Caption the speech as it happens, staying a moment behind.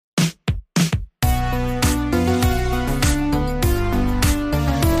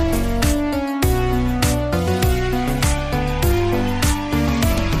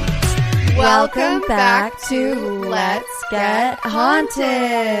Welcome back to Let's Get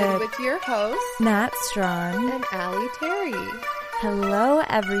Haunted with your hosts, Nat Strawn and Allie Terry. Hello,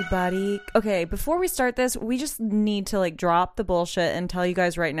 everybody. Okay, before we start this, we just need to drop the bullshit and tell you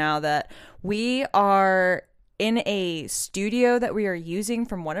guys right now that we are in a studio that we are using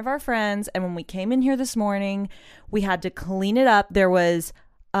from one of our friends, and when we came in here this morning, we had to clean it up. There was,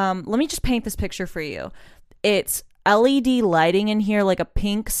 let me just paint this picture for you. It's LED lighting in here, like a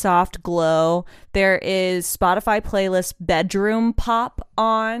pink soft glow. There is Spotify playlist bedroom pop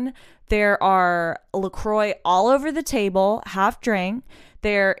on. There are LaCroix all over the table, half drank.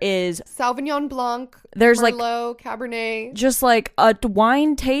 There is Sauvignon Blanc, there's Merlot, Cabernet. Just like a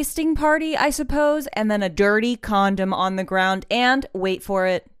wine tasting party, I suppose, and then a dirty condom on the ground, and wait for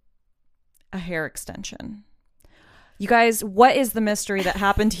it, a hair extension. You guys, what is the mystery that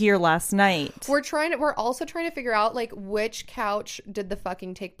happened here last night? We're also trying to figure out which couch did the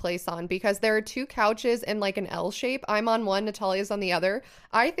fucking take place on, because there are two couches in an L shape. I'm on one, Natalia's on the other.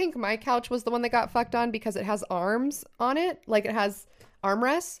 I think my couch was the one that got fucked on because it has arms on it, it has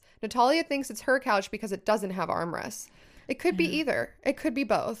armrests. Natalia thinks it's her couch because it doesn't have armrests. It could be either. It could be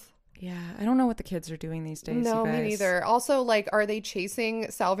both. Yeah, I don't know what the kids are doing these days. No, you guys. me neither. Also, are they chasing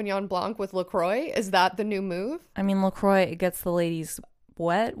Sauvignon Blanc with LaCroix? Is that the new move? I mean, LaCroix gets the ladies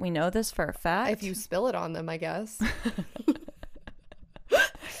wet. We know this for a fact. If you spill it on them, I guess.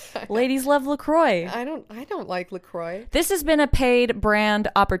 Ladies love LaCroix. I don't like LaCroix. This has been a paid brand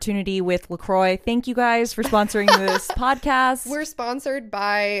opportunity with LaCroix. Thank you guys for sponsoring this podcast. We're sponsored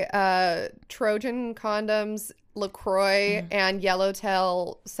by Trojan Condoms, LaCroix, and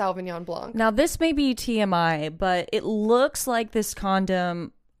Yellowtail Sauvignon Blanc. Now, this may be TMI, but it looks like this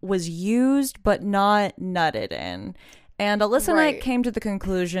condom was used but not nutted in. And Alyssa and I came to the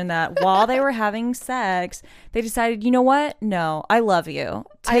conclusion that while they were having sex, they decided, you know what? No, I love you.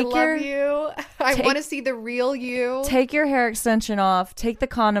 I love you. I want to see the real you. Take your hair extension off. Take the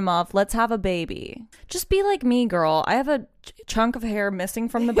condom off. Let's have a baby. Just be like me, girl. I have a chunk of hair missing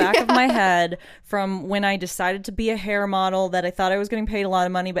from the back of my head from when I decided to be a hair model that I thought I was getting paid a lot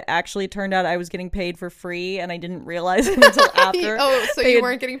of money, but actually it turned out I was getting paid for free and I didn't realize it until after. Oh, so you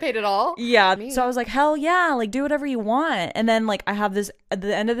weren't getting paid at all? Yeah. So I was like, hell yeah, do whatever you want. And then I have this, at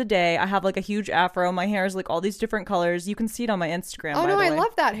the end of the day, I have a huge afro. My hair is all these different colors. You can see it on my Instagram. Oh, by no, the I way.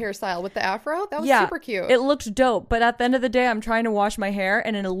 love that hairstyle with the afro. That was super cute. It looked dope. But at the end of the day, I'm trying to wash my hair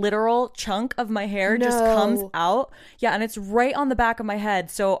and a literal chunk of my hair just comes out. Yeah. And it's right on the back of my head.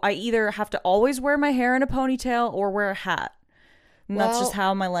 So I either have to always wear my hair in a ponytail or wear a hat. And that's just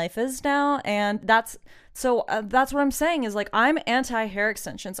how my life is now. And that's what I'm saying is I'm anti-hair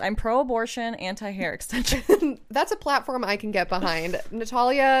extensions. I'm pro-abortion, anti-hair extension. That's a platform I can get behind.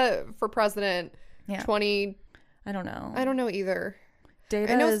 Natalia for president 20. I don't know. I don't know either.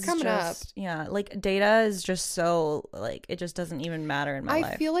 Data I know is it's coming up. Yeah, data is just so it just doesn't even matter in my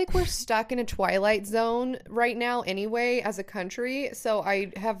life. I feel like we're stuck in a twilight zone right now anyway as a country, so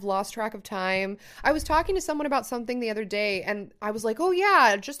I have lost track of time. I was talking to someone about something the other day and I was like, oh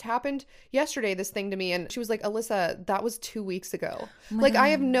yeah, it just happened yesterday, this thing to me, and she was like, Alyssa, that was 2 weeks ago. I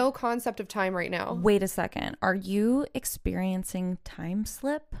have no concept of time right now. Wait a second. Are you experiencing time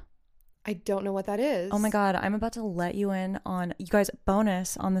slip? I don't know what that is. Oh my God, I'm about to let you in on, you guys,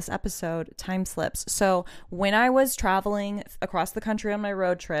 bonus on this episode, time slips. So when I was traveling across the country on my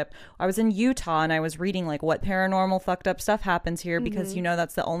road trip, I was in Utah and I was reading what paranormal fucked up stuff happens here because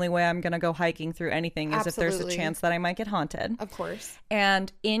that's the only way I'm going to go hiking through anything is if there's a chance that I might get haunted. Of course.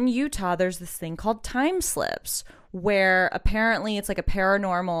 And in Utah, there's this thing called time slips where apparently it's a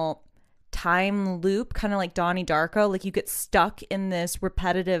paranormal time loop, kind of like Donnie Darko. You get stuck in this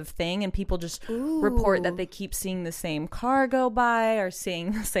repetitive thing and people just report that they keep seeing the same car go by or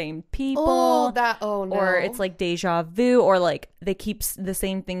seeing the same people. Oh no. Or it's deja vu, or the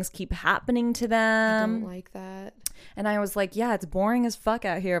same things keep happening to them. I don't like that. And I was like, yeah, it's boring as fuck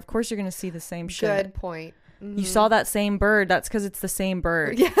out here. Of course you're gonna see the same shit. Good point. You saw that same bird. That's because it's the same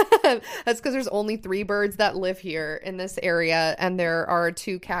bird. Yeah, that's because there's only 3 birds that live here in this area, and there are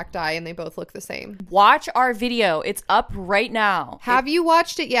 2 cacti, and they both look the same. Watch our video. It's up right now. Have you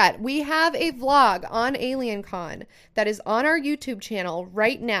watched it yet? We have a vlog on AlienCon that is on our YouTube channel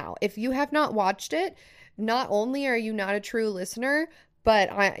right now. If you have not watched it, not only are you not a true listener,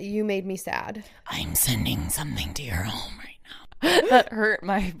 but you made me sad. I'm sending something to your home right now. That hurt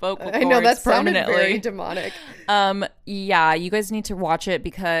my vocal cords. I know, that sounded permanently. very demonic. Yeah, you guys need to watch it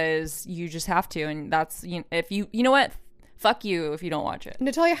because you just have to, and that's if you know what, fuck you if you don't watch it.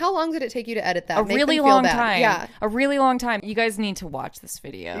 Natalia, how long did it take you to edit that? A really long time. Yeah, a really long time. You guys need to watch this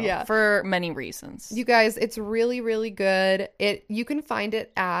video. Yeah, for many reasons. You guys, it's really, really good. You can find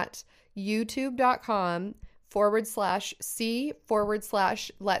it at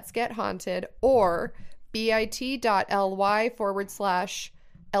youtube.com/C/Let's Get Haunted or bit.ly/LGH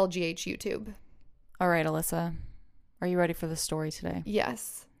YouTube. All right, Alyssa. Are you ready for the story today?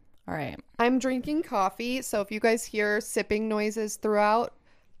 Yes. All right. I'm drinking coffee, so if you guys hear sipping noises throughout,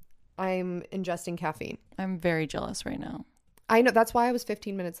 I'm ingesting caffeine. I'm very jealous right now. I know. That's why I was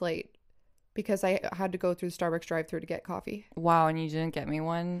 15 minutes late. Because I had to go through the Starbucks drive-thru to get coffee. Wow, and you didn't get me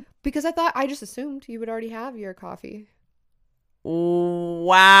one? Because I just assumed you would already have your coffee.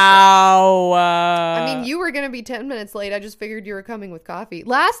 Wow. I mean, you were going to be 10 minutes late. I just figured you were coming with coffee.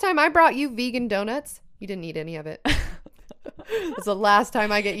 Last time I brought you vegan donuts, you didn't eat any of it. It's the last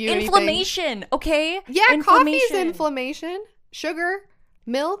time I get you inflammation, anything. Okay? Yeah, coffee is inflammation. Sugar,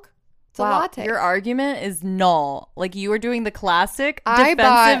 milk. It's a latte. Your argument is null. Like, you were doing the classic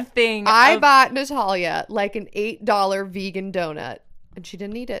defensive thing. I bought Natalia like an $8 vegan donut, and she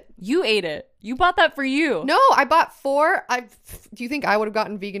didn't eat it. You ate it. You bought that for you. No, I bought 4. Do you think I would have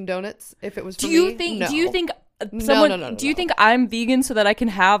gotten vegan donuts if it was for me? Do you think No. Do you think I'm vegan so that I can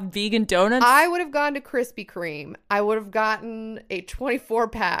have vegan donuts? I would have gone to Krispy Kreme. I would have gotten a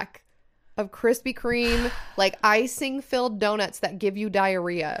 24-pack of Krispy Kreme, like icing-filled donuts that give you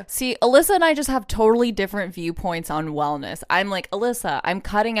diarrhea. See, Alyssa and I just have totally different viewpoints on wellness. I'm like, Alyssa, I'm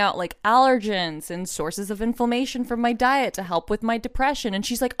cutting out like allergens and sources of inflammation from my diet to help with my depression. And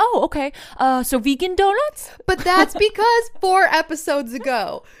she's like, oh, okay. So vegan donuts? But that's because 4 episodes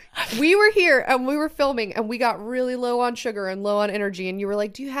ago, we were here and we were filming and we got really low on sugar and low on energy. And you were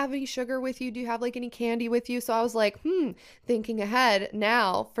like, do you have any sugar with you? Do you have like any candy with you? So I was like, thinking ahead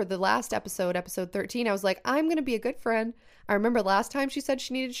now for the last episode 13, I was like, I'm going to be a good friend. I remember last time she said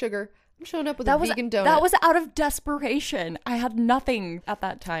she needed sugar. I'm showing up with a vegan donut. That was out of desperation. I had nothing at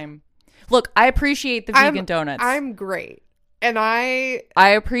that time. Look, I appreciate the vegan donuts. I'm great. And I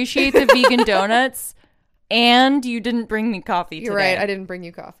appreciate the vegan donuts. And you didn't bring me coffee today. You're right. I didn't bring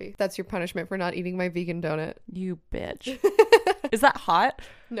you coffee. That's your punishment for not eating my vegan donut. You bitch. Is that hot?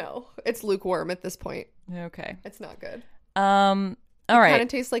 No, it's lukewarm at this point. Okay. It's not good. All right. It kind of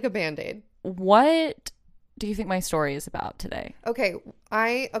tastes like a Band-Aid. What do you think my story is about today? Okay.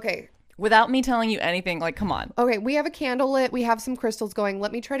 Without me telling you anything, like, come on. Okay, we have a candle lit. We have some crystals going.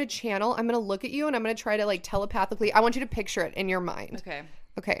 Let me try to channel. I'm going to look at you and I'm going to try to like telepathically. I want you to picture it in your mind.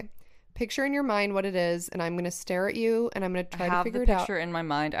 Okay. Picture in your mind what it is, and I'm going to stare at you, and I'm going to try to figure it out. I have the picture in my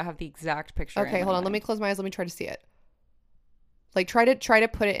mind. I have the exact picture. Okay, hold on. Let me close my eyes. Let me try to see it. Like, try to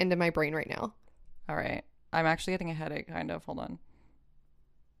put it into my brain right now. All right. I'm actually getting a headache, kind of. Hold on.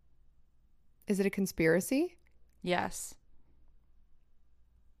 Is it a conspiracy? Yes.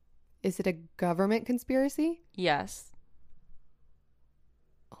 Is it a government conspiracy? Yes.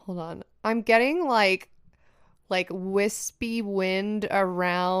 Hold on. I'm getting like wispy wind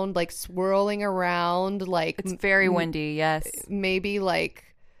around, like swirling around, like it's very windy. Yes. Maybe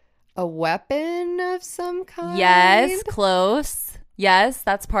like a weapon of some kind. Yes, close. Yes,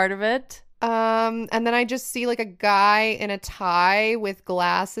 that's part of it. And then I just see like a guy in a tie with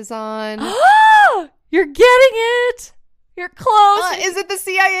glasses on. You're getting it. You're close. Is it the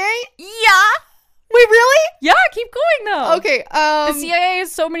CIA? Yeah. Wait, really? Yeah, keep going though. Okay. The CIA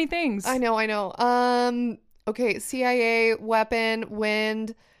is so many things. I know. Okay, CIA, weapon,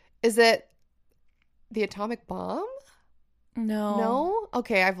 wind. Is it the atomic bomb? No?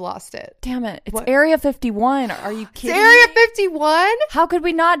 Okay, I've lost it. Damn it. It's Area 51. Are you kidding me? Area 51? How could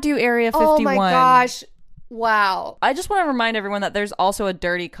we not do Area 51? Oh my gosh. Wow. I just want to remind everyone that there's also a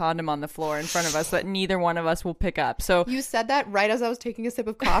dirty condom on the floor in front of us that neither one of us will pick up. So you said that right as I was taking a sip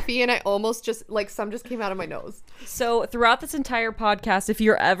of coffee and I almost just like some just came out of my nose. So throughout this entire podcast, if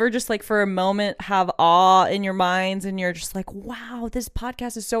you're ever just like for a moment have awe in your minds and you're just like, wow, this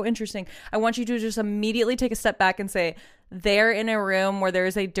podcast is so interesting, I want you to just immediately take a step back and say, they're in a room where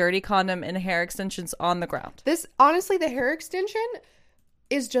there's a dirty condom and hair extensions on the ground. This, honestly, the hair extension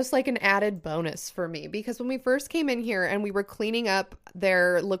is just like an added bonus for me because when we first came in here and we were cleaning up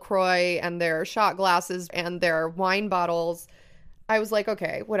their LaCroix and their shot glasses and their wine bottles, I was like,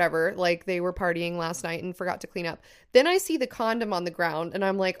 okay, whatever. Like they were partying last night and forgot to clean up. Then I see the condom on the ground and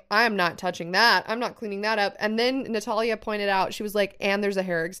I'm like, I'm not touching that. I'm not cleaning that up. And then Natalia pointed out, she was like, and there's a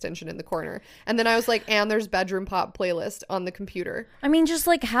hair extension in the corner. And then I was like, and there's bedroom pop playlist on the computer. I mean, just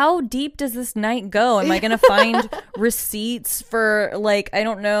like how deep does this night go? Am I going to find receipts for like, I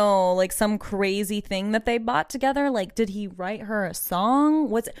don't know, like some crazy thing that they bought together? Like, did he write her a song?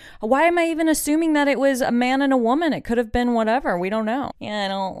 Why am I even assuming that it was a man and a woman? It could have been whatever. We don't know. Yeah, I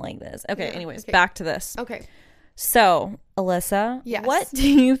don't like this. Okay, anyways, back to this. Okay. So, Alyssa, Yes. what do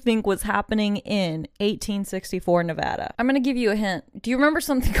you think was happening in 1864 Nevada? I'm going to give you a hint. Do you remember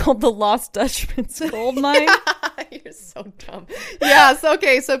something called the Lost Dutchman's Gold Mine? You're so dumb. Yes,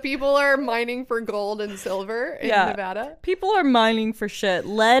 okay, so people are mining for gold and silver in Nevada. People are mining for shit.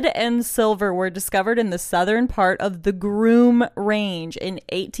 Lead and silver were discovered in the southern part of the Groom Range in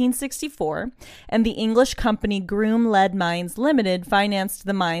 1864, and the English company Groom Lead Mines Limited financed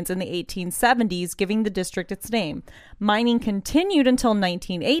the mines in the 1870s, giving the district its name. Mining continued until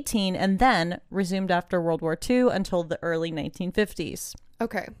 1918 and then resumed after World War II until the early 1950s.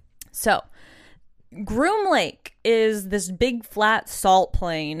 Okay. So, Groom Lake is this big flat salt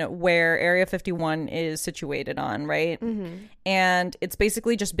plain where Area 51 is situated on, right? Mm-hmm. And it's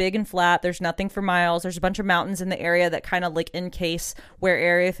basically just big and flat. There's nothing for miles. There's a bunch of mountains in the area that kind of like encase where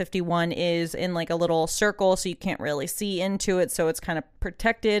Area 51 is in like a little circle, so you can't really see into it. So it's kind of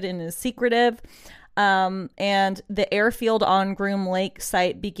protected and is secretive. And the airfield on Groom Lake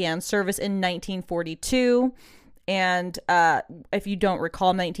site began service in 1942. And if you don't recall,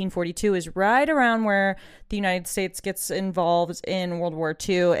 1942 is right around where the United States gets involved in World War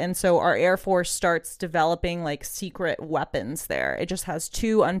II. And so our Air Force starts developing like secret weapons there. It just has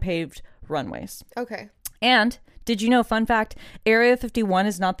 2 unpaved runways. Okay. And did you know, fun fact, Area 51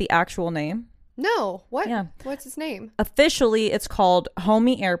 is not the actual name? No. What? Yeah. What's its name? Officially, it's called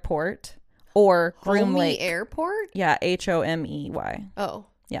Homey Airport or Groom Lake. Homey Airport? Yeah, Homey. Oh.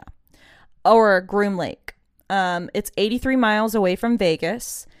 Yeah. Or Groom Lake. It's 83 miles away from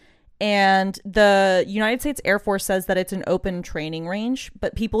Vegas, and the United States Air Force says that it's an open training range,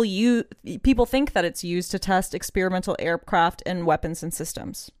 but people think that it's used to test experimental aircraft and weapons and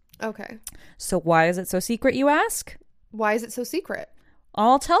systems. Okay. So why is it so secret, you ask? Why is it so secret?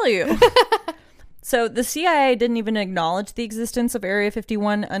 I'll tell you. So the CIA didn't even acknowledge the existence of Area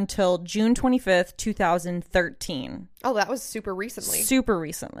 51 until June 25th, 2013. Oh, that was super recently. Super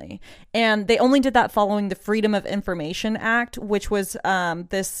recently. And they only did that following the Freedom of Information Act, which was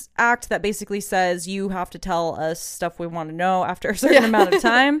this act that basically says you have to tell us stuff we want to know after a certain amount of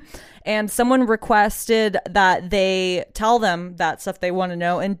time. And someone requested that they tell them that stuff they want to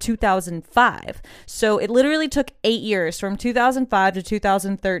know in 2005. So it literally took 8 years from 2005 to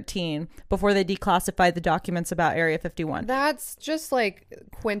 2013 before they declassified the documents about Area 51. That's just like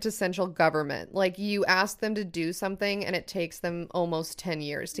quintessential government. Like you ask them to do something and it takes them almost 10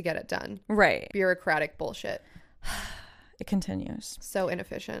 years to get it done. Right. Bureaucratic bullshit. It continues. So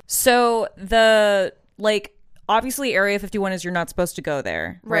inefficient. So obviously Area 51 is you're not supposed to go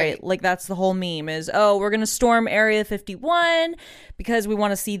there, right? Like that's the whole meme is, oh, we're going to storm Area 51 because we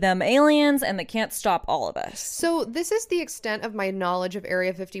want to see them aliens and they can't stop all of us. So this is the extent of my knowledge of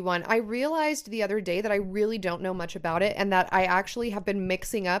Area 51. I realized the other day that I really don't know much about it and that I actually have been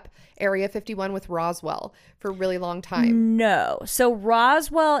mixing up Area 51 with Roswell for a really long time. No. So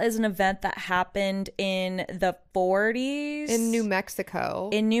Roswell is an event that happened in the 40s. In New Mexico.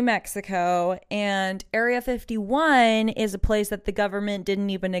 And Area 51 is a place that the government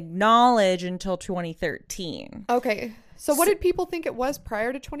didn't even acknowledge until 2013. Okay. So what did people think it was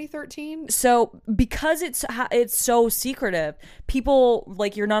prior to 2013? So because it's so secretive, people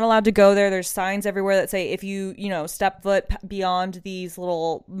like you're not allowed to go there. There's signs everywhere that say if you step foot beyond these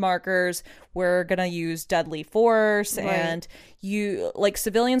little markers, we're going to use deadly force. Right. And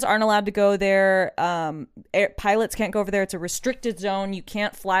civilians aren't allowed to go there. Pilots can't go over there. It's a restricted zone. You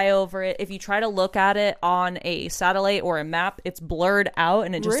can't fly over it. If you try to look at it on a satellite or a map, it's blurred out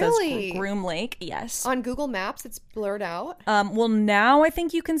and it just says Groom Lake. Yes. On Google Maps, it's blurred out. Well, now I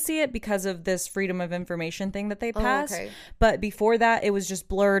think you can see it because of this Freedom of Information thing that they passed. Okay. But before that, it was just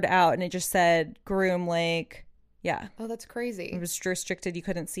blurred out and it just said Groom Lake. Yeah. Oh, that's crazy. It was restricted. You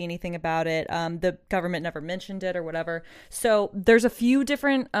couldn't see anything about it. The government never mentioned it or whatever. So there's a few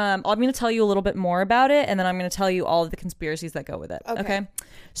different, I'm going to tell you a little bit more about it. And then I'm going to tell you all of the conspiracies that go with it. Okay.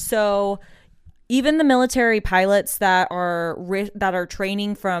 So even the military pilots that are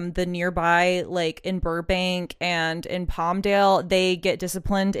training from the nearby, like in Burbank and in Palmdale, they get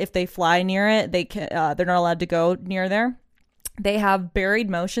disciplined if they fly near it. They're not allowed to go near there. They have buried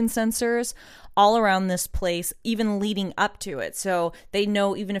motion sensors all around this place, even leading up to it. So they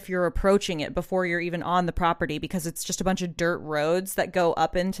know even if you're approaching it before you're even on the property, because it's just a bunch of dirt roads that go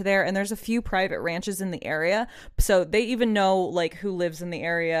up into there. And there's a few private ranches in the area. So they even know like who lives in the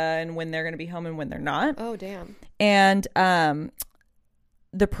area and when they're going to be home and when they're not. Oh, damn. And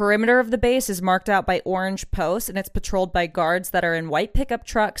the perimeter of the base is marked out by orange posts, and it's patrolled by guards that are in white pickup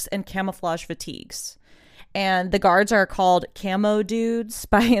trucks and camouflage fatigues. And the guards are called camo dudes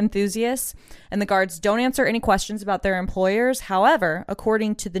by enthusiasts. And the guards don't answer any questions about their employers. However,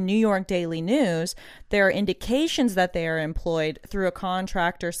 according to the New York Daily News, there are indications that they are employed through a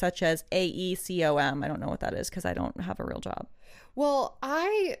contractor such as AECOM. I don't know what that is because I don't have a real job. Well,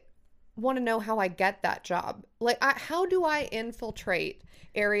 I want to know how I get that job. Like, how do I infiltrate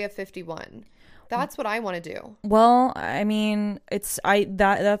Area 51? That's what I want to do. Well, I mean,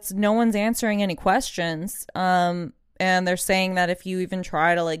 that's no one's answering any questions. And they're saying that if you even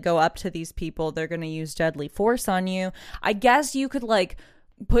try to like go up to these people, they're going to use deadly force on you. I guess you could like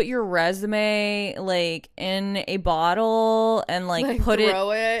put your resume like in a bottle and like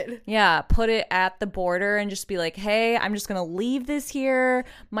throw it. Yeah, put it at the border and just be like, "Hey, I'm just going to leave this here.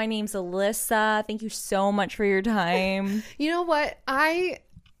 My name's Alyssa. Thank you so much for your time." You know what? I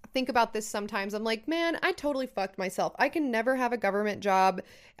think about this sometimes. I'm like, man, I totally fucked myself. I can never have a government job.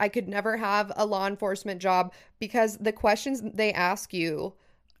 I could never have a law enforcement job because the questions they ask you,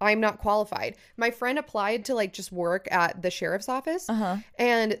 I'm not qualified. My friend applied to like just work at the sheriff's office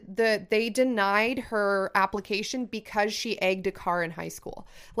and they denied her application because she egged a car in high school.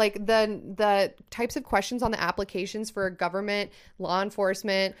 Like the types of questions on the applications for government, law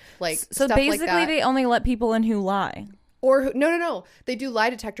enforcement, like so stuff basically like that. They only let people in who lie. Or no. They do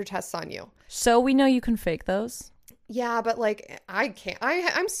lie detector tests on you. So we know you can fake those. Yeah, but like I can't.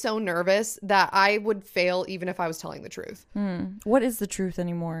 I'm so nervous that I would fail even if I was telling the truth. What is the truth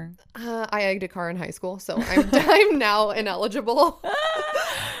anymore? I egged a car in high school, so I'm now ineligible.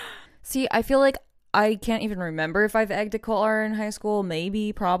 See, I feel like I can't even remember if I've egged a car in high school.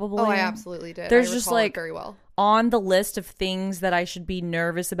 Maybe, probably. Oh, I absolutely did. There's I just recall like it very well. On the list of things that I should be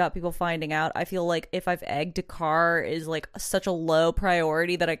nervous about people finding out, I feel like if I've egged a car is like such a low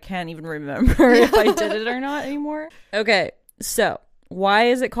priority that I can't even remember if I did it or not anymore. Okay, so why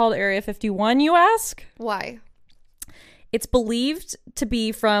is it called Area 51, you ask? Why? It's believed to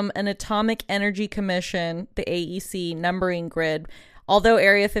be from an Atomic Energy Commission, the AEC numbering grid. Although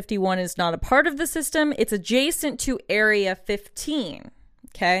Area 51 is not a part of the system, it's adjacent to Area 15,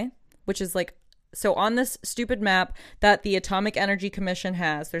 okay? Which is like, so on this stupid map that the Atomic Energy Commission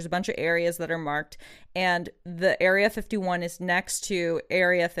has, there's a bunch of areas that are marked, and the Area 51 is next to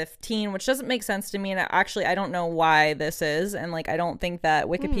Area 15, which doesn't make sense to me, and I don't know why this is, and like I don't think that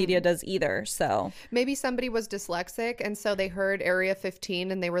Wikipedia does either, so. Maybe somebody was dyslexic, and so they heard Area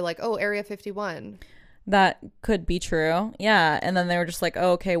 15, and they were like, oh, Area 51. That could be true. Yeah. And then they were just like,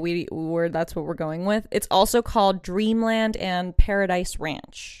 oh, okay, that's what we're going with. It's also called Dreamland and Paradise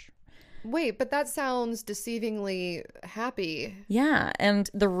Ranch. Wait, but that sounds deceivingly happy. Yeah, and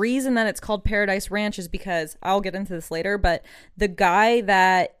the reason that it's called Paradise Ranch is because, I'll get into this later, but the guy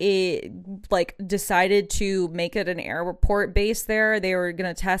that decided to make it an airport base there, they were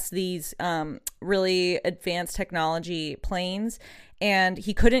going to test these really advanced technology planes, and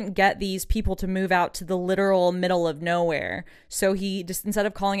he couldn't get these people to move out to the literal middle of nowhere. So he just, instead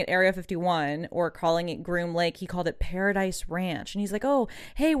of calling it Area 51 or calling it Groom Lake, he called it Paradise Ranch. And he's like, oh,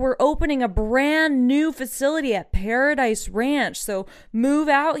 hey, we're opening a brand new facility at Paradise Ranch. So move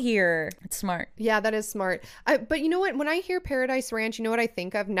out here. It's smart. Yeah, that is smart. But you know what? When I hear Paradise Ranch, you know what I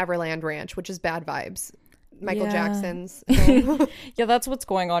think of? Neverland Ranch, which is bad vibes. Michael Jackson's. Yeah, that's what's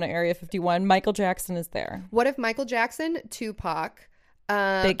going on at Area 51. Michael Jackson is there. What if Michael Jackson, Tupac,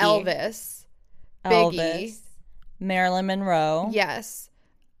 Elvis, Biggie, Marilyn Monroe, yes,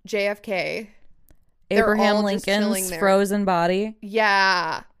 JFK, Abraham Lincoln's frozen body?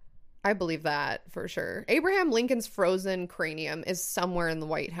 Yeah, I believe that for sure. Abraham Lincoln's frozen cranium is somewhere in the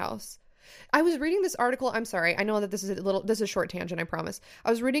White House. I was reading this article. I'm sorry. I know that this is a short tangent, I promise. I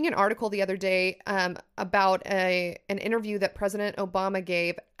was reading an article the other day about an interview that President Obama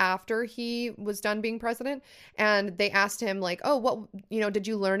gave after he was done being president. And they asked him like, oh, what, did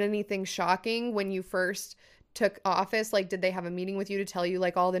you learn anything shocking when you first took office? Like, did they have a meeting with you to tell you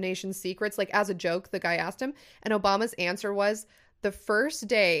like all the nation's secrets? Like as a joke, the guy asked him. And Obama's answer was, the first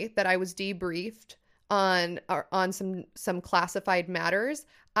day that I was debriefed on some classified matters,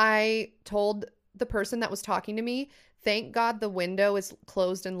 I told the person that was talking to me, thank God the window is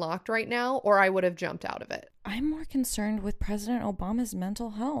closed and locked right now, or I would have jumped out of it. I'm more concerned with President Obama's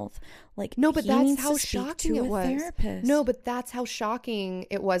mental health. Like, no, but that's how shocking it was. Therapist. No, but that's how shocking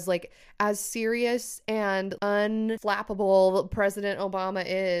it was. Like, as serious and unflappable President Obama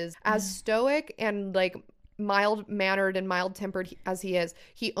is, as stoic and like mild-mannered and mild-tempered as he is,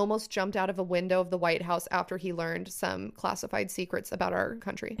 he almost jumped out of a window of the White House after he learned some classified secrets about our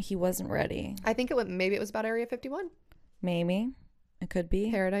country. He wasn't ready. I think maybe it was about Area 51. Maybe. It could be.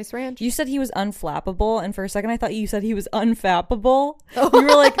 Paradise Ranch. You said he was unflappable, and for a second I thought you said he was unfappable. You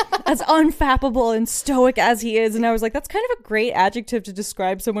were like, as unfappable and stoic as he is, and I was like, that's kind of a great adjective to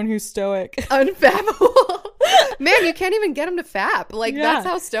describe someone who's stoic. Unfappable. Man, you can't even get him to fap. Like, Yeah, that's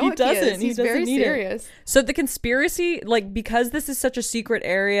how stoic he is. He's very serious. So the conspiracy, like, because this is such a secret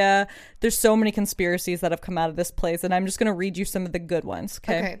area, there's so many conspiracies that have come out of this place, and I'm just going to read you some of the good ones,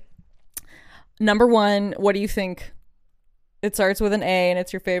 okay? Number 1, what do you think? It starts with an A, and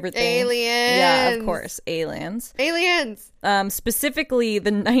it's your favorite thing. Aliens. Yeah, of course. Aliens. Aliens. Specifically, the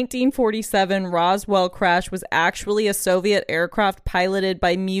 1947 Roswell crash was actually a Soviet aircraft piloted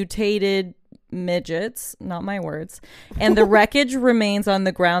by mutated midgets, not my words, and the wreckage remains on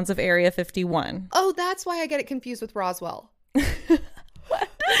the grounds of Area 51. Oh, that's why I get it confused with Roswell.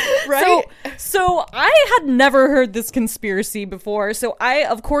 Right? So I had never heard this conspiracy before. So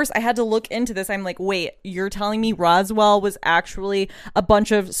of course I had to look into this. I'm like, wait, you're telling me Roswell was actually a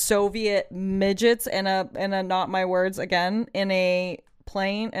bunch of Soviet midgets and a not my words again, in a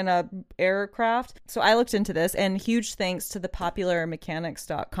plane and a aircraft? So I looked into this, and huge thanks to the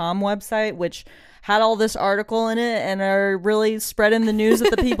popularmechanics.com website, which had all this article in it and are really spreading the news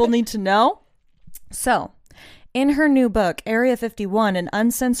that the people need to know. So in her new book, Area 51, An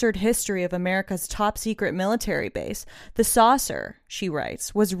Uncensored History of America's Top Secret Military Base, the saucer, she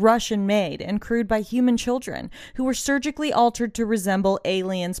writes, was Russian-made and crewed by human children who were surgically altered to resemble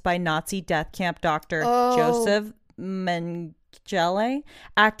aliens by Nazi death camp doctor Joseph Mengele,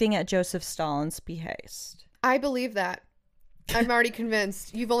 acting at Joseph Stalin's behest. I believe that. I'm already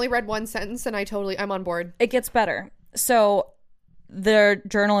convinced. You've only read one sentence, and I'm on board. It gets better. So the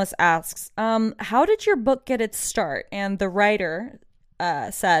journalist asks, how did your book get its start? And the writer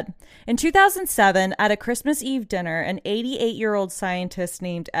said, in 2007, at a Christmas Eve dinner, an 88-year-old scientist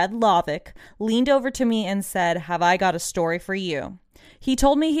named Ed Lovick leaned over to me and said, have I got a story for you? He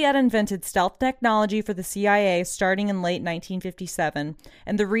told me he had invented stealth technology for the CIA starting in late 1957,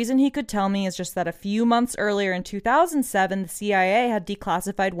 and the reason he could tell me is just that a few months earlier in 2007, the CIA had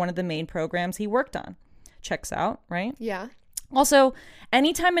declassified one of the main programs he worked on. Checks out, right? Yeah. Also,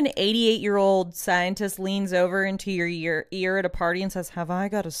 anytime an 88-year-old scientist leans over into your ear at a party and says, have I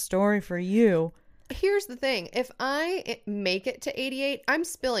got a story for you? Here's the thing. If I make it to 88, I'm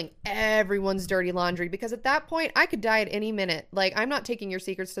spilling everyone's dirty laundry, because at that point, I could die at any minute. Like, I'm not taking your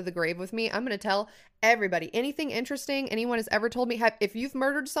secrets to the grave with me. I'm going to tell everybody. Anything interesting anyone has ever told me. If you've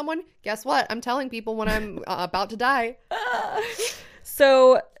murdered someone, guess what? I'm telling people when I'm about to die.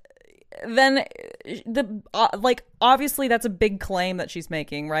 So then obviously that's a big claim that she's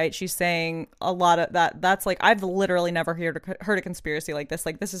making, right? She's saying a lot of that's like, I've literally never heard a conspiracy like this.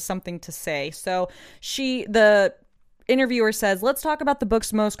 Like, this is something to say. So the interviewer says, let's talk about the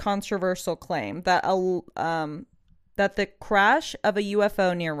book's most controversial claim, that that the crash of a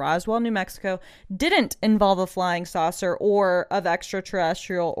UFO near Roswell, New Mexico didn't involve a flying saucer or of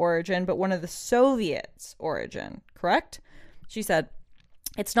extraterrestrial origin, but one of the Soviets' origin, correct? She said,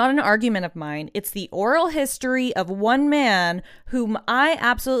 it's not an argument of mine. It's the oral history of one man whom I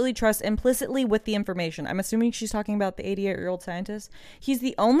absolutely trust implicitly with the information. I'm assuming she's talking about the 88-year-old scientist. He's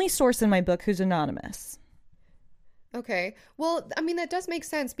the only source in my book who's anonymous. Okay. Well, I mean, that does make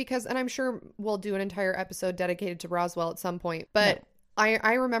sense because, and I'm sure we'll do an entire episode dedicated to Roswell at some point, but no.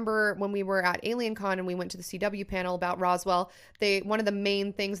 I remember when we were at AlienCon and we went to the CW panel about Roswell, one of the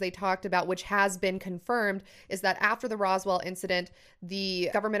main things they talked about, which has been confirmed, is that after the Roswell incident,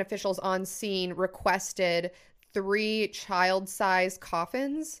 the government officials on scene requested 3 child-sized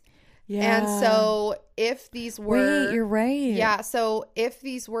coffins. Yeah. And so if these were... Wait, you're right. Yeah, so if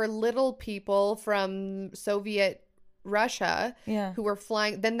these were little people from Soviet Russia who were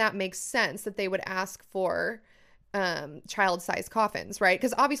flying, then that makes sense that they would ask for child-sized coffins, right?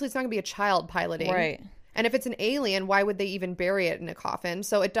 Because obviously it's not gonna be a child piloting, right? And if it's an alien, why would they even bury it in a coffin?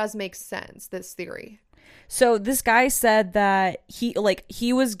 So it does make sense, this theory. So this guy said that he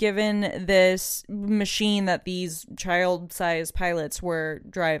was given this machine that these child-sized pilots were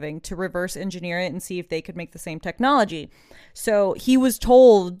driving to reverse engineer it and see if they could make the same technology. So he was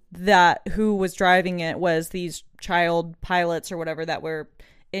told that who was driving it was these child pilots or whatever that were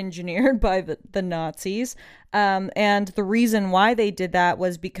engineered by the Nazis. And the reason why they did that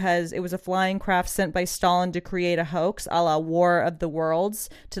was because it was a flying craft sent by Stalin to create a hoax a la War of the Worlds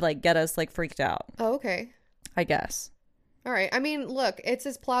to like get us like freaked out. Oh, okay. I guess. All right. I mean, look, it's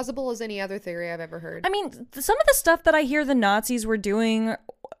as plausible as any other theory I've ever heard. I mean, some of the stuff that I hear the Nazis were doing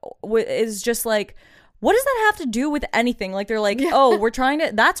is just like, what does that have to do with anything? Like, they're like, oh, we're trying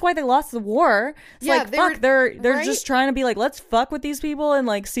to, that's why they lost the war. It's like, fuck, they're right? just trying to be like, let's fuck with these people and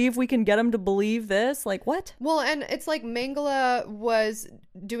like see if we can get them to believe this. Like, what? Well, and it's like Mengele was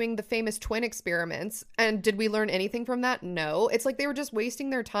doing the famous twin experiments, and did we learn anything from that? No. It's like they were just wasting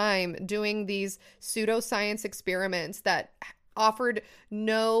their time doing these pseudoscience experiments that offered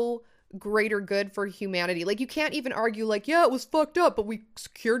no greater good for humanity. Like, you can't even argue like, yeah, it was fucked up, but we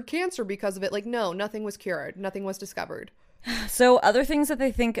cured cancer because of it. Like, no, nothing was cured. Nothing was discovered. So other things that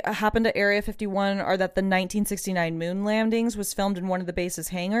they think happened at Area 51 are that the 1969 moon landings was filmed in one of the base's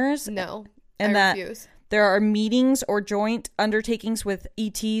hangars. No, and I refuse. There are meetings or joint undertakings with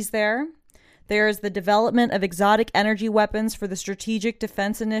ETs there. There's the development of exotic energy weapons for the Strategic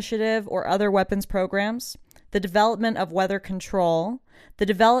Defense Initiative or other weapons programs. The development of weather control. The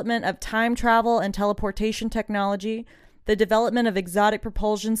development of time travel and teleportation technology. The development of exotic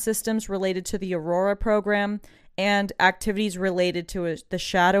propulsion systems related to the Aurora program. And activities related to the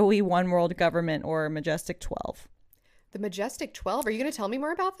shadowy One World Government or Majestic 12. The Majestic 12? Are you going to tell me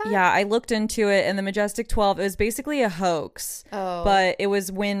more about that? Yeah, I looked into it, and the Majestic 12, it was basically a hoax. Oh. But it was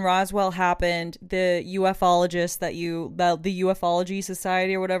when Roswell happened, the ufologists the Ufology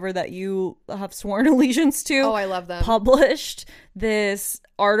Society or whatever that you have sworn allegiance to. Oh, I love them. Published this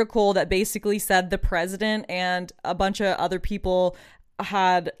article that basically said the president and a bunch of other people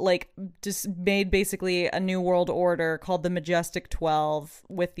had like just made basically a new world order called the Majestic 12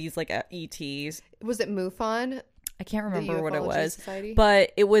 with these like ETs. Was it MUFON? I can't remember what it was, Society?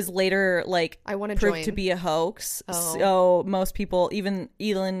 But it was later like I want to proved join. to be a hoax. Oh. So most people, even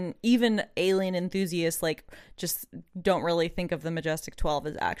alien enthusiasts, like just don't really think of the Majestic 12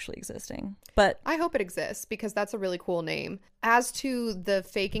 as actually existing. But I hope it exists because that's a really cool name. As to the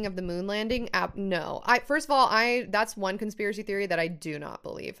faking of the moon landing, no. First of all, that's one conspiracy theory that I do not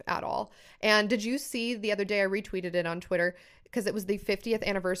believe at all. And did you see the other day I retweeted it on Twitter? Because it was the 50th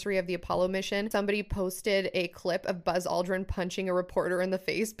anniversary of the Apollo mission. Somebody posted a clip of Buzz Aldrin punching a reporter in the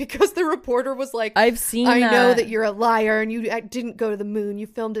face because the reporter was like, I've seen I know that you're a liar and you didn't go to the moon. You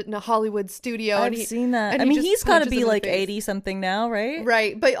filmed it in a Hollywood studio. I've seen that. I mean, he's got to be like 80 something now, right?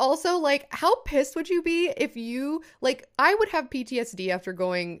 Right. But also, like, how pissed would you be if you, like, I would have PTSD after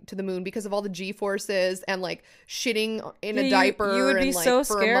going to the moon because of all the G-forces and, like, shitting in a diaper. You would be and, like, so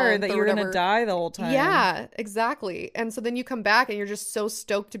for a scared month that or you're going to whatever. die the whole time. Yeah, exactly. And so then you come back and you're just so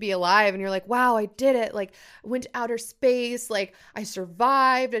stoked to be alive and you're like, wow, I did it. Like, I went to outer space. Like, I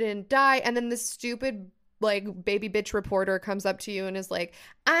survived. I didn't die. And then this stupid, like, baby bitch reporter comes up to you and is like,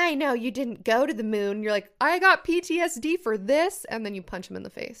 I know you didn't go to the moon. And you're like, I got PTSD for this. And then you punch him in the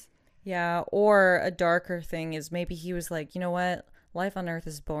face. Yeah. Or a darker thing is maybe he was like, you know what? Life on Earth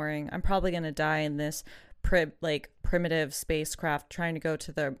is boring. I'm probably going to die in this primitive spacecraft trying to go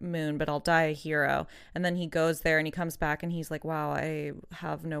to the moon, but I'll die a hero. And then he goes there and he comes back and he's like, wow, I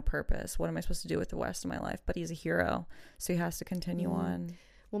have no purpose. What am I supposed to do with the rest of my life? But he's a hero, so he has to continue on.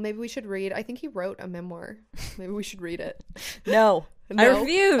 Well, maybe we should read. I think he wrote a memoir. Maybe we should read it. No. I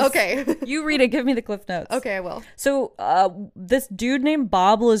refuse. Okay. You read it. Give me the Cliff Notes. Okay, I will. So this dude named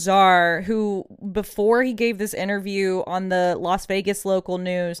Bob Lazar, who before he gave this interview on the Las Vegas local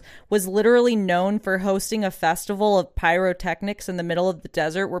news, was literally known for hosting a festival of pyrotechnics in the middle of the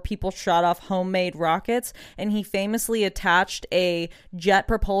desert where people shot off homemade rockets. And he famously attached a jet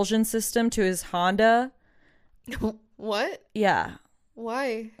propulsion system to his Honda. What? Yeah.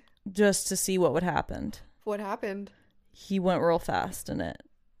 Why? Just to see what would happen. What happened? He went real fast in it.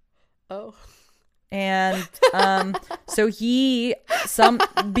 Oh. And so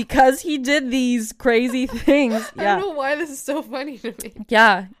because he did these crazy things. Yeah. I don't know why this is so funny to me.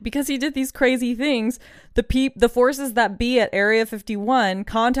 Yeah, because he did these crazy things. The forces that be at Area 51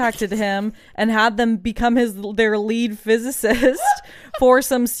 contacted him and had them become their lead physicist for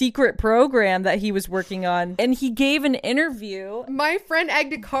some secret program that he was working on. And he gave an interview. My friend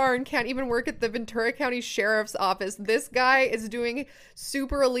Agda Karn can't even work at the Ventura County Sheriff's Office. This guy is doing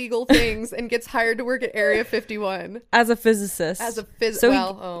super illegal things and gets hired to work at Area 51 as a physicist.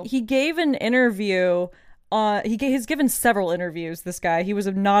 So he gave an interview. He's given several interviews, this guy. He was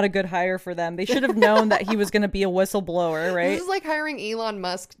not a good hire for them. They should have known that he was going to be a whistleblower, right? This is like hiring Elon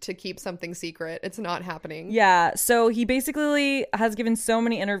Musk to keep something secret. It's not happening. Yeah. So he basically has given so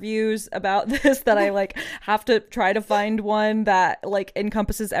many interviews about this that I have to try to find one that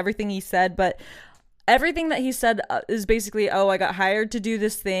encompasses everything he said. But everything that he said is basically, oh, I got hired to do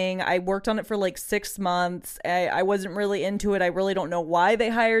this thing. I worked on it for like 6 months. I wasn't really into it. I really don't know why they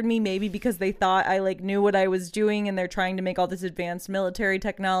hired me. Maybe because they thought I like knew what I was doing and they're trying to make all this advanced military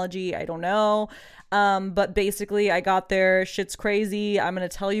technology. I don't know. But basically I got there. Shit's crazy. I'm going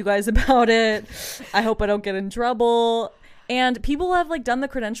to tell you guys about it. I hope I don't get in trouble. And people have like done the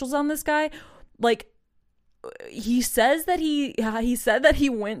credentials on this guy. Like, he says that he said that he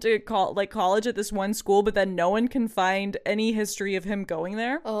went to college at this one school, but then no one can find any history of him going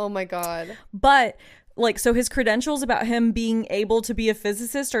there. Oh my God. But like, so his credentials about him being able to be a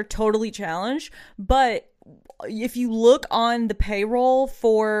physicist are totally challenged. But if you look on the payroll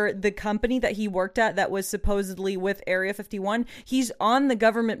for the company that he worked at that was supposedly with Area 51, he's on the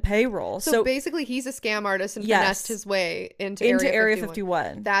government payroll. So basically he's a scam artist and finessed his way into Area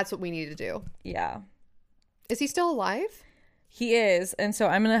 51. That's what we need to do. Yeah. Is he still alive? He is. And so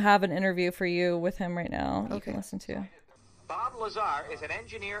I'm going to have an interview for you with him right now. Okay. You can listen to. Bob Lazar is an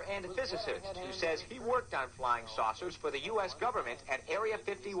engineer and physicist who says he worked on flying saucers for the U.S. government at Area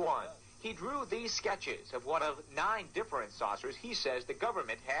 51. He drew these sketches of one of 9 different saucers he says the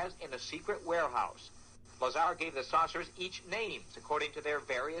government has in a secret warehouse. Lazar gave the saucers each names according to their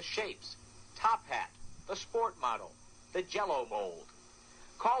various shapes. Top Hat, the Sport Model, the Jello Mold.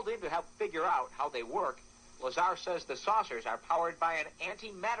 Called in to help figure out how they work, Lazar says the saucers are powered by an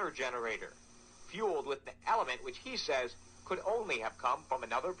antimatter generator, fueled with an element which he says could only have come from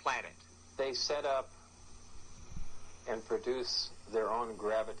another planet. They set up and produce their own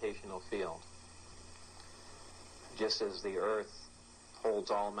gravitational field. Just as the Earth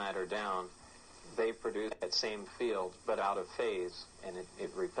holds all matter down, they produce that same field, but out of phase, and it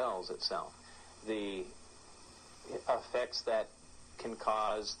repels itself. The effects that can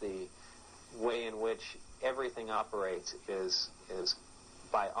cause, the way in which everything operates is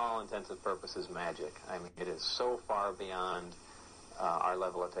by all intents and purposes magic. I mean, it is so far beyond our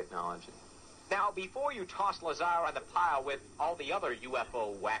level of technology. Now, before you toss Lazar on the pile with all the other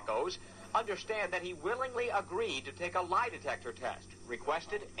UFO wackos, understand that he willingly agreed to take a lie detector test,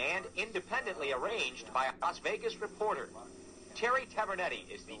 requested and independently arranged by a Las Vegas reporter. Terry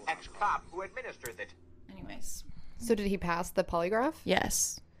Tavernetti is the ex-cop who administered it. Anyways. So did he pass the polygraph?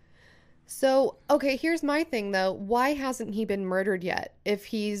 Yes. So, okay, here's my thing, though. Why hasn't he been murdered yet if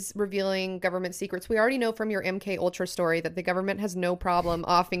he's revealing government secrets? We already know from your MK Ultra story that the government has no problem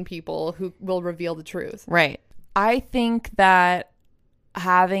offing people who will reveal the truth. Right. I think that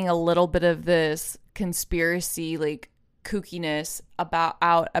having a little bit of this conspiracy, like, kookiness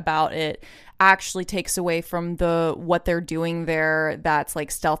about it actually takes away from what they're doing there that's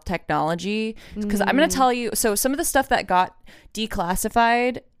like stealth technology. Because I'm going to tell you, so some of the stuff that got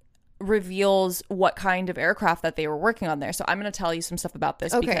declassified reveals what kind of aircraft that they were working on there. So I'm going to tell you some stuff about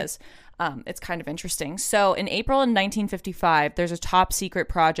this because it's kind of interesting. So in April in 1955, there's a top secret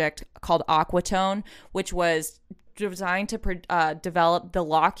project called Aquatone, which was designed to develop the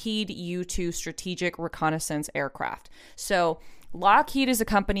Lockheed U-2 strategic reconnaissance aircraft. So Lockheed is a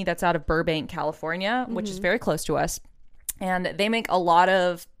company that's out of Burbank, California, which is very close to us. And they make a lot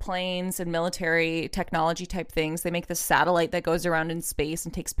of planes and military technology type things. They make this satellite that goes around in space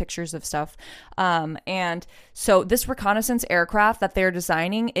and takes pictures of stuff. And so this reconnaissance aircraft that they're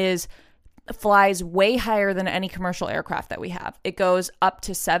designing flies way higher than any commercial aircraft that we have. It goes up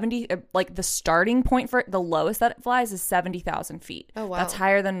to 70, like the starting point for it, the lowest that it flies is 70,000 feet. Oh, wow. That's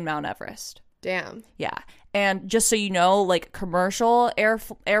higher than Mount Everest. Damn. Yeah. And just so you know, like commercial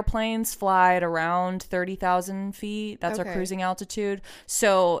airplanes fly at around 30,000 feet. That's our cruising altitude.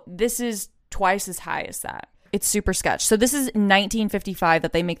 So this is twice as high as that. It's super sketch. So this is 1955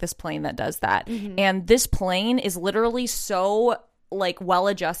 that they make this plane that does that. And this plane is literally so like well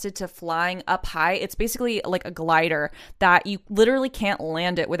adjusted to flying up high. It's basically like a glider that you literally can't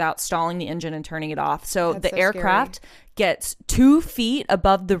land it without stalling the engine and turning it off. So the aircraft gets 2 feet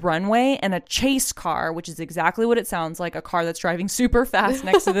above the runway, and a chase car, which is exactly what it sounds like, a car that's driving super fast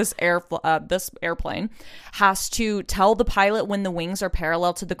next to this airplane, has to tell the pilot when the wings are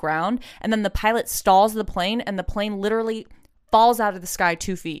parallel to the ground, and then the pilot stalls the plane, and the plane literally falls out of the sky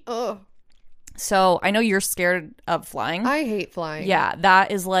 2 feet. Ugh. So I know you're scared of flying. I hate flying. Yeah,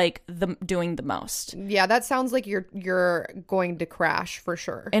 that is like doing the most. Yeah, that sounds like you're going to crash for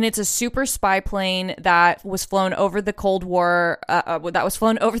sure. And it's a super spy plane that was flown over the Cold War, that was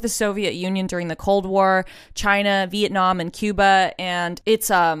flown over the Soviet Union during the Cold War, China, Vietnam, and Cuba. And it's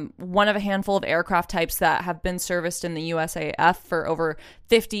one of a handful of aircraft types that have been serviced in the USAF for over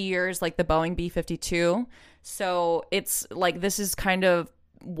 50 years, like the Boeing B-52. So it's like, this is kind of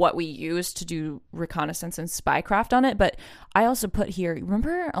what we use to do reconnaissance and spycraft on it. But I also put here,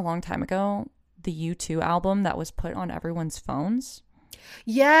 remember a long time ago the U2 album that was put on everyone's phones?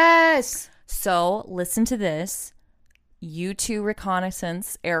 Yes. So listen to this. U2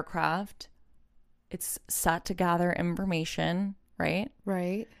 reconnaissance aircraft. It's set to gather information, right?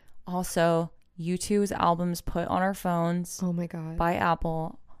 Right. Also, U2's albums put on our phones Oh my God. by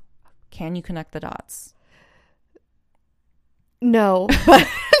Apple. Can you connect the dots? No. But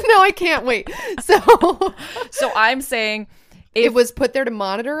no, I can't wait. So So I'm saying it was put there to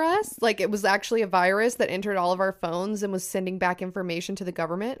monitor us. Like it was actually a virus that entered all of our phones and was sending back information to the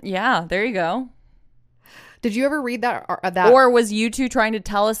government. yeah, there you go. Did you ever read that? Or was U2 trying to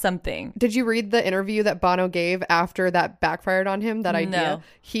tell us something? Did you read the interview that Bono gave after that backfired on him? That idea? No.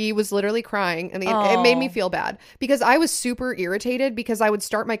 He was literally crying, and it made me feel bad because I was super irritated because I would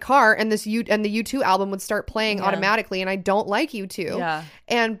start my car and the U2 album would start playing automatically, and I don't like U2. Yeah.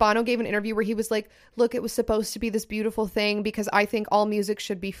 And Bono gave an interview where he was like, "Look, it was supposed to be this beautiful thing because I think all music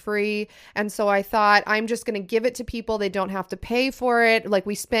should be free, and so I thought I'm just going to give it to people. They don't have to pay for it. Like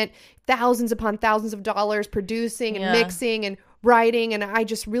we spent thousands upon thousands of dollars producing and mixing and writing, and I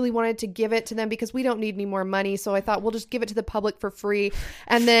just really wanted to give it to them because we don't need any more money. So I thought we'll just give it to the public for free."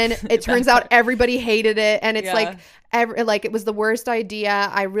 And then it turns out everybody hated it, and it's like it was the worst idea.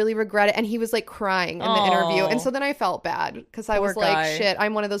 I really regret it. And he was like crying in the interview, and so then I felt bad because I was like, shit,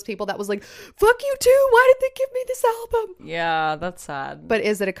 I'm one of those people that was like, fuck you too. Why did they give me this album? Yeah, that's sad. But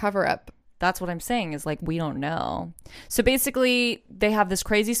is it a cover up? That's what I'm saying is like, we don't know. So basically they have this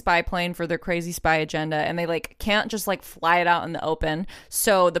crazy spy plane for their crazy spy agenda, and they like can't just like fly it out in the open.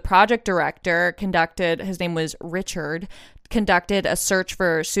 So the project director his name was Richard, conducted a search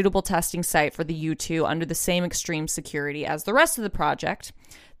for a suitable testing site for the U2 under the same extreme security as the rest of the project.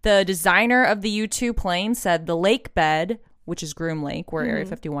 The designer of the U2 plane said the lake bed, which is Groom Lake, where Area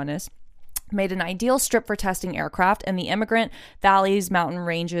 51 is, made an ideal strip for testing aircraft, and the Immigrant Valleys mountain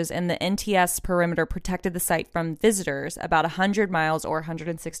ranges and the NTS perimeter protected the site from visitors about 100 miles or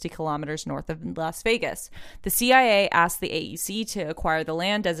 160 kilometers north of Las Vegas. The CIA asked the AEC to acquire the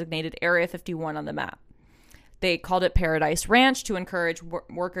land designated Area 51 on the map. They called it Paradise Ranch to encourage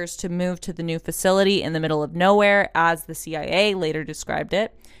workers to move to the new facility in the middle of nowhere, as the CIA later described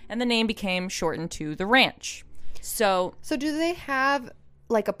it, and the name became shortened to the ranch. So do they have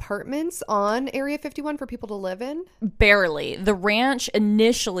like apartments on Area 51 for people to live in? Barely. The ranch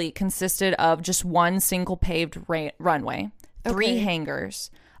initially consisted of just one single paved runway, 3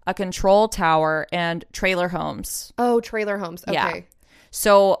 hangars, a control tower, and trailer homes. Oh, trailer homes. Okay. Yeah.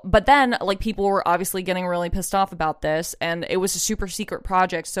 So, but then like people were obviously getting really pissed off about this, and it was a super secret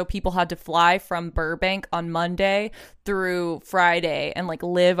project. So people had to fly from Burbank on Monday through Friday and like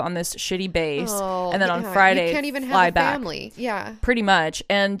live on this shitty base. And then on Friday, you can't even fly have a back. family. Yeah. Pretty much.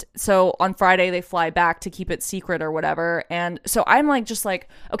 And so on Friday they fly back to keep it secret or whatever. And so I'm like, just like,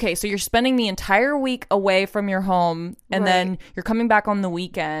 okay, so you're spending the entire week away from your home, and then you're coming back on the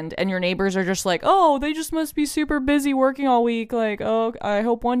weekend, and your neighbors are just like, oh, they just must be super busy working all week. Like, oh, I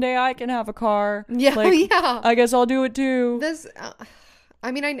hope one day I can have a car. Yeah. Like, yeah. I guess I'll do it too. This,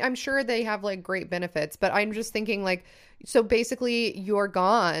 I mean, I'm sure they have like great benefits, but I'm just thinking like, so basically you're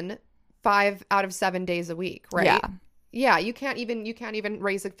gone 5 out of 7 days a week, right? Yeah. Yeah, you can't even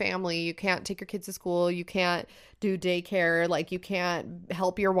raise a family. You can't take your kids to school. You can't do daycare. Like you can't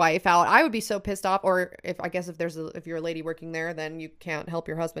help your wife out. I would be so pissed off. Or if you're a lady working there, then you can't help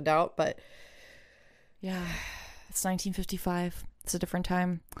your husband out. But yeah, it's 1955. It's a different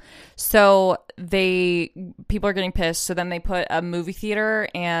time. So people are getting pissed. So then they put a movie theater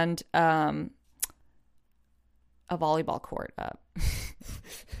and a volleyball court up.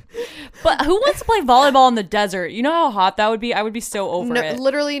 But who wants to play volleyball in the desert? You know how hot that would be? I would be so over it.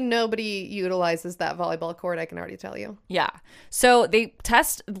 Literally nobody utilizes that volleyball court, I can already tell you. Yeah. So they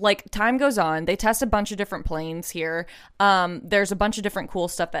test, like, time goes on. They test a bunch of different planes here. There's a bunch of different cool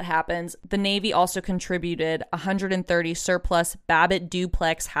stuff that happens. The Navy also contributed 130 surplus Babbitt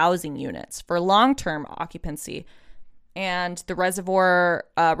duplex housing units for long-term occupancy. And the reservoir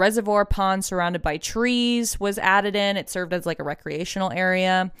pond surrounded by trees was added in. It served as like a recreational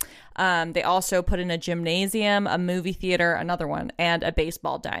area. They also put in a gymnasium, a movie theater, another one, and a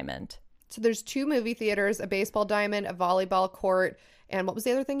baseball diamond. So there's 2 movie theaters, a baseball diamond, a volleyball court, and what was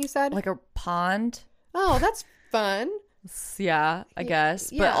the other thing you said? Like a pond. Oh, that's fun. Yeah, I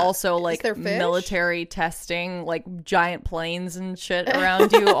guess. Yeah. But also like there fish? military testing, like giant planes and shit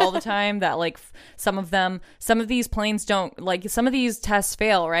around you all the time that like some of these planes don't, like some of these tests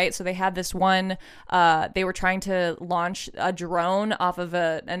fail, right? So they had this one, they were trying to launch a drone off of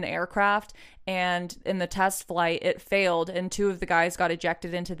an aircraft, and in the test flight it failed, and 2 of the guys got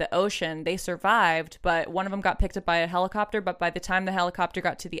ejected into the ocean. They survived, but one of them got picked up by a helicopter, but by the time the helicopter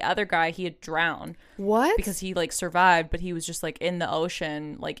got to the other guy, he had drowned. What? Because he like survived, but he was just like in the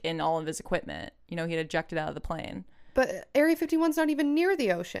ocean, like in all of his equipment. You know, he had ejected out of the plane. But Area 51's not even near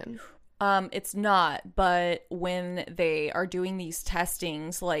the ocean. It's not, but when they are doing these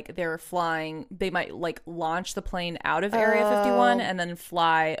testings, like they're flying, they might like launch the plane out of Area 51 and then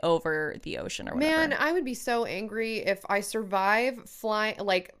fly over the ocean or whatever. Man, I would be so angry if I survive flying,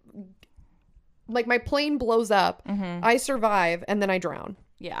 like my plane blows up, I survive, and then I drown.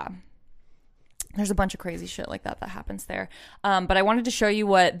 Yeah. There's a bunch of crazy shit like that happens there. But I wanted to show you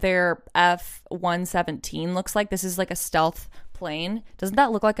what their F-117 looks like. This is like a stealth plane. Doesn't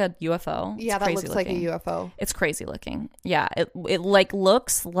that look like a UFO? Yeah, that looks like a UFO. It's crazy looking. Yeah, it like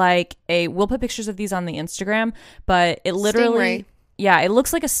looks like a. We'll put pictures of these on the Instagram, but it literally. Stingray. Yeah, it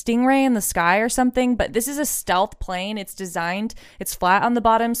looks like a stingray in the sky or something, but this is a stealth plane. It's flat on the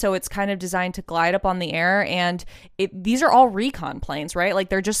bottom, so it's kind of designed to glide up on the air, and these are all recon planes, right? Like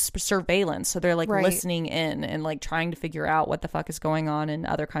they're just surveillance, so they're like listening in and like trying to figure out what the fuck is going on in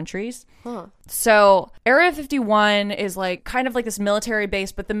other countries. Huh. So Area 51 is like kind of like this military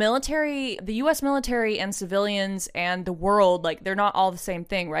base, but the military, the US military and civilians and the world, like they're not all the same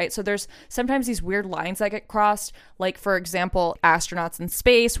thing, right? So there's sometimes these weird lines that get crossed. Like for example, astronauts in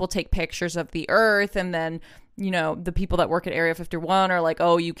space will take pictures of the Earth, and then you know, the people that work at Area 51 are like,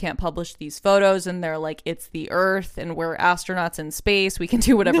 oh, you can't publish these photos. And they're like, it's the Earth and we're astronauts in space. We can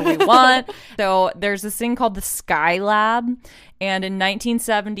do whatever we want. So there's this thing called the Skylab. And in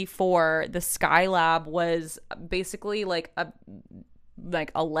 1974, the Skylab was basically like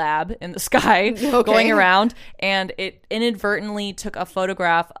a lab in the sky going around, and it inadvertently took a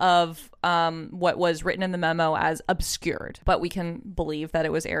photograph of what was written in the memo as obscured, but we can believe that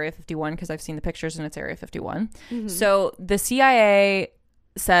it was Area 51 because I've seen the pictures and it's Area 51. So the CIA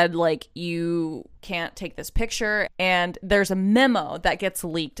said, like, you can't take this picture, and there's a memo that gets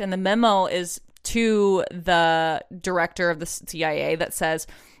leaked, and the memo is to the director of the CIA that says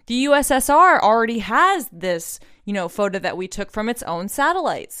the USSR already has this, you know, photo that we took from its own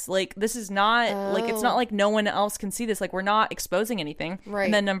satellites. Like, this is not like, it's not like no one else can see this. Like, we're not exposing anything. Right.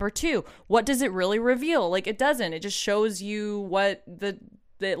 And then number 2, what does it really reveal? Like, it doesn't. It just shows you what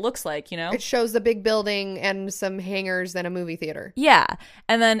it looks like, you know? It shows the big building and some hangars and a movie theater. Yeah.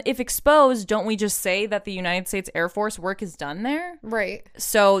 And then if exposed, don't we just say that the United States Air Force work is done there? Right.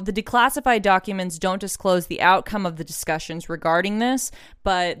 So the declassified documents don't disclose the outcome of the discussions regarding this,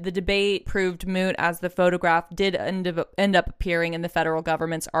 but the debate proved moot as the photograph did end up appearing in the federal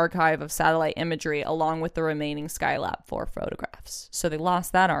government's archive of satellite imagery along with the remaining Skylab 4 photographs. So they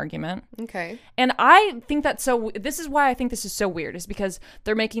lost that argument. Okay. And I think that's this is why I think this is so weird, is because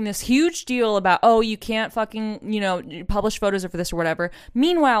they're making this huge deal about, oh, you can't fucking, you know, publish photos of this or whatever.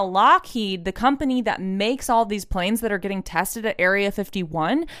 Meanwhile, Lockheed, the company that makes all these planes that are getting tested at Area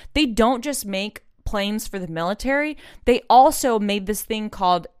 51, they don't just make planes for the military. They also made this thing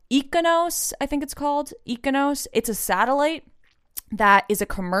called Ikanos, I think it's called Ikanos. It's a satellite that is a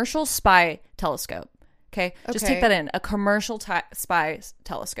commercial spy telescope. Okay? Just take that in. A commercial spy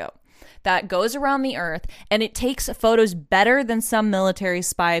telescope that goes around the Earth, and it takes photos better than some military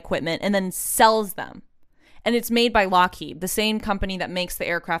spy equipment and then sells them. And it's made by Lockheed, the same company that makes the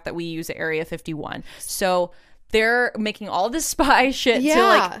aircraft that we use at Area 51. So they're making all this spy shit to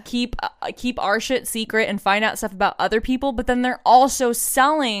like keep our shit secret and find out stuff about other people, but then they're also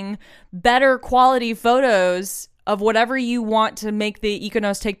selling better quality photos of whatever you want to make the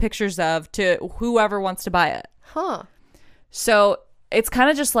Ikanos take pictures of to whoever wants to buy it. Huh. So it's kind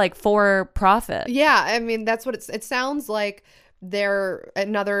of just like for profit. Yeah, I mean, that's what it sounds like.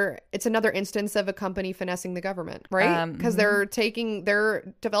 It's another instance of a company finessing the government, right? Because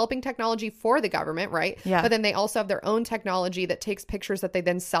they're developing technology for the government, right? Yeah. But then they also have their own technology that takes pictures that they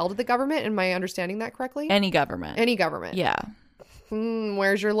then sell to the government. Am I understanding that correctly? Any government. Yeah.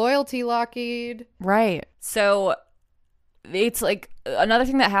 Where's your loyalty, Lockheed? Right. So it's like another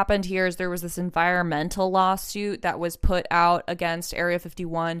thing that happened here is there was this environmental lawsuit that was put out against Area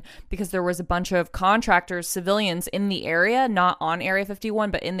 51 because there was a bunch of contractors, civilians in the area, not on Area 51,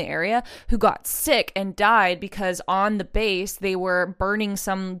 but in the area, who got sick and died because on the base they were burning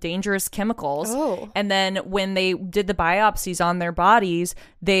some dangerous chemicals. Oh. And then when they did the biopsies on their bodies,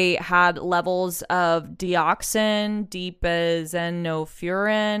 they had levels of dioxin,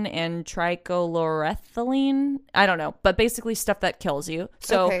 diazenofuran, and trichloroethylene. I don't know, but basically stuff that kills you.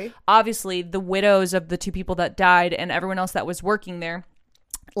 So obviously the widows of the 2 people that died and everyone else that was working there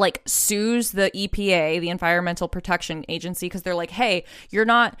like sues the EPA, the Environmental Protection Agency, because they're like, hey, you're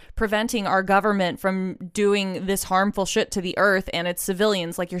not preventing our government from doing this harmful shit to the earth and its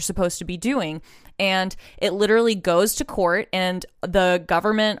civilians like you're supposed to be doing. And it literally goes to court, and the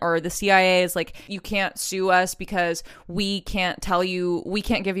government or the CIA is like, you can't sue us because we can't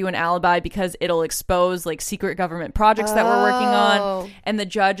give you an alibi because it'll expose like secret government projects that we're working on. And the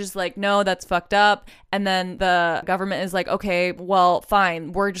judge is like, no, that's fucked up. And then the government is like, okay, well,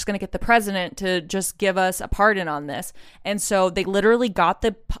 fine. We're just going to get the president to just give us a pardon on this. And so they literally got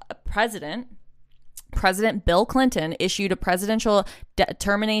the President Bill Clinton issued a presidential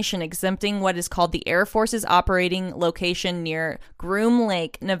determination exempting what is called the Air Force's operating location near Groom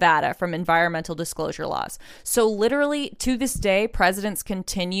Lake, Nevada, from environmental disclosure laws. So literally to this day, presidents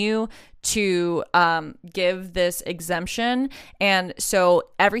continue to give this exemption. And so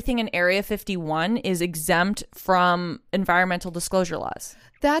everything in Area 51 is exempt from environmental disclosure laws.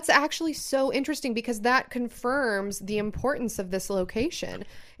 That's actually so interesting, because that confirms the importance of this location.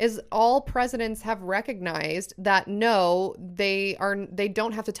 Is all presidents have recognized that no, they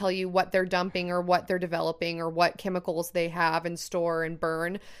don't have to tell you what they're dumping or what they're developing or what chemicals they have and store and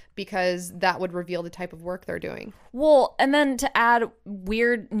burn, because that would reveal the type of work they're doing. Well, and then to add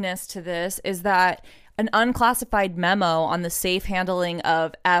weirdness to this is that an unclassified memo on the safe handling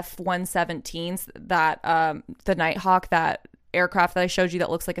of F-117s, that the Nighthawk, that aircraft that I showed you that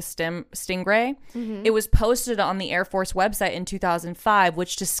looks like a Stingray. Mm-hmm. It was posted on the Air Force website in 2005,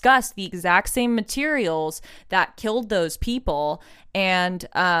 which discussed the exact same materials that killed those people, and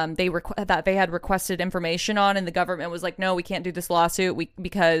that they had requested information on, and the government was like, no, we can't do this lawsuit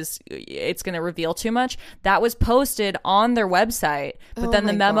because it's going to reveal too much. That was posted on their website, but then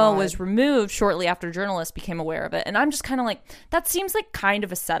the memo was removed shortly after journalists became aware of it. And I'm just kind of like, that seems like kind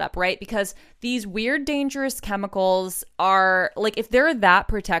of a setup, right? Because these weird, dangerous chemicals are like, if they're that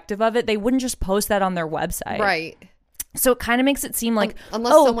protective of it, they wouldn't just post that on their website. Right. So it kind of makes it seem like,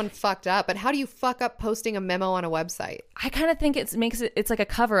 unless someone fucked up. But how do you fuck up posting a memo on a website? I kind of think it's like a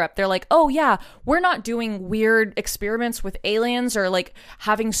cover up. They're like, oh yeah, we're not doing weird experiments with aliens or like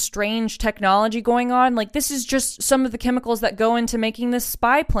having strange technology going on. Like, this is just some of the chemicals that go into making this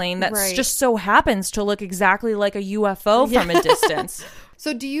spy plane that just so happens to look exactly like a UFO from a distance.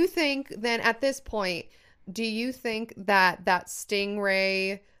 So do you think then at this point, do you think that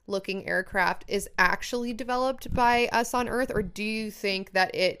Stingray looking aircraft is actually developed by us on Earth, or do you think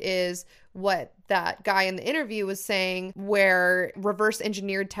that it is what that guy in the interview was saying, where reverse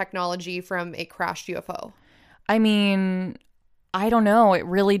engineered technology from a crashed UFO? I mean, I don't know. It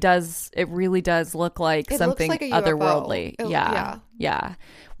really does look like something like otherworldly. Yeah.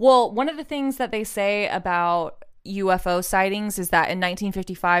 Well, one of the things that they say about UFO sightings is that in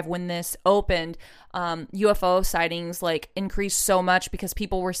 1955, when this opened, UFO sightings like increased so much because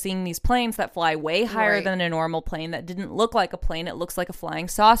people were seeing these planes that fly way higher than a normal plane that didn't look like a plane. It looks like a flying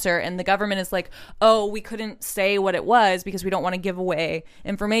saucer. And the government is like, oh, we couldn't say what it was because we don't want to give away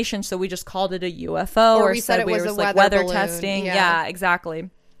information. So we just called it a UFO, or we said it was like weather balloon testing. Yeah, exactly.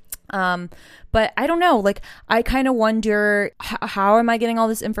 But I don't know, like, I kind of wonder, how am I getting all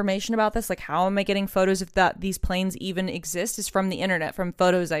this information about this? Like, how am I getting photos of these planes even exist? Is from the internet, from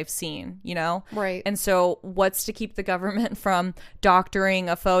photos I've seen, you know? Right. And so what's to keep the government from doctoring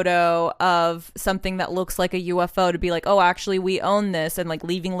a photo of something that looks like a UFO to be like, oh, actually, we own this, and like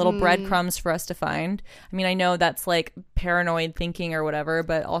leaving little breadcrumbs for us to find? I mean, I know that's like paranoid thinking or whatever,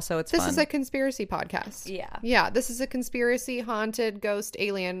 but also it's This fun. is a conspiracy podcast. Yeah. Yeah, this is a conspiracy, haunted, ghost,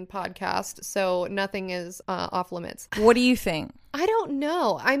 alien podcast. So nothing is off limits. What do you think? I don't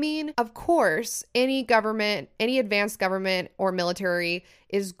know. I mean, of course, any government, any advanced government or military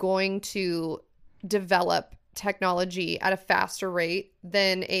is going to develop technology at a faster rate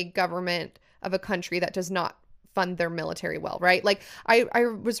than a government of a country that does not fund their military well, right? Like I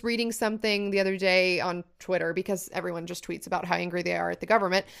was reading something the other day on Twitter, because everyone just tweets about how angry they are at the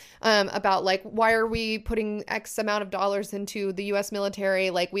government, about like, why are we putting X amount of dollars into the US military?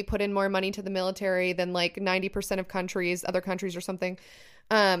 Like, we put in more money to the military than like 90% of other countries or something.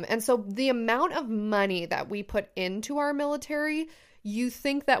 And so the amount of money that we put into our military, you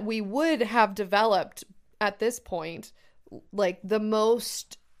think that we would have developed at this point, like the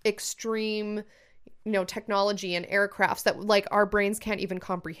most extreme, technology and aircrafts that like our brains can't even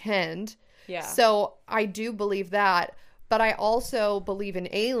comprehend. Yeah. So I do believe that, but I also believe in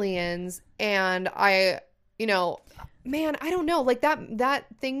aliens, and man, I don't know. Like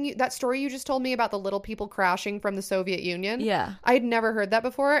that story you just told me about the little people crashing from the Soviet Union. Yeah. I'd never heard that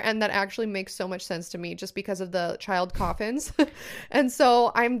before. And that actually makes so much sense to me just because of the child coffins. And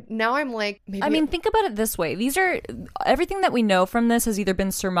so I'm like, maybe. I mean, think about it this way. Everything that we know from this has either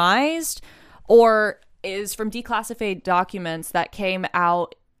been surmised or is from declassified documents that came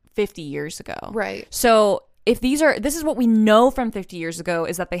out 50 years ago. Right. So if this is what we know from 50 years ago,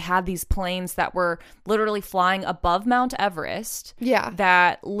 is that they had these planes that were literally flying above Mount Everest. Yeah.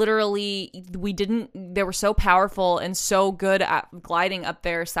 That literally they were so powerful and so good at gliding up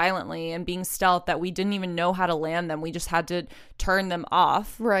there silently and being stealth that we didn't even know how to land them. We just had to turn them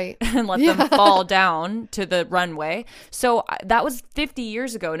off. Right. And let them fall down to the runway. So that was 50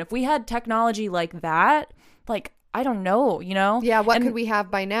 years ago. And if we had technology like that, like, I don't know, you know? Yeah, what could we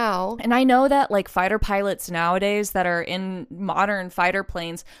have by now? And I know that like fighter pilots nowadays that are in modern fighter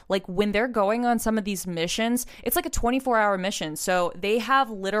planes, like when they're going on some of these missions, it's like a 24-hour mission. So they have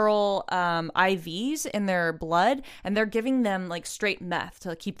literal IVs in their blood, and they're giving them like straight meth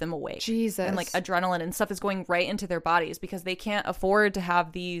to keep them awake. Jesus. And like adrenaline and stuff is going right into their bodies because they can't afford to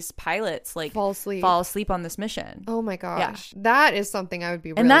have these pilots like fall asleep on this mission. Oh my gosh. Yeah. That is something I would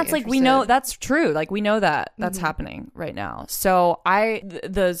be really And that's like, interested. we know that's true. Like we know that that's happening right now. So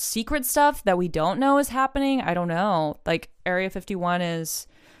the secret stuff that we don't know is happening. I don't know. Like Area 51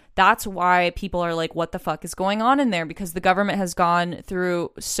 that's why people are like, what the fuck is going on in there? Because the government has gone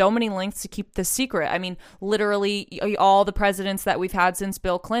through so many lengths to keep this secret. I mean, literally all the presidents that we've had since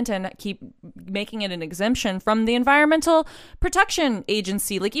Bill Clinton keep making it an exemption from the Environmental Protection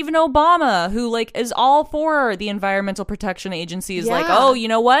Agency. Like even Obama, who like is all for the Environmental Protection Agency, is like, oh, you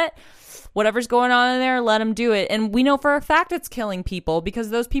know what? Whatever's going on in there, let them do it. And we know for a fact it's killing people because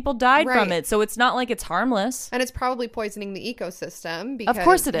those people died from it. So it's not like it's harmless. And it's probably poisoning the ecosystem. Because, of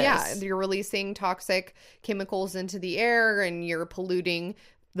course it is. Yeah, you're releasing toxic chemicals into the air and you're polluting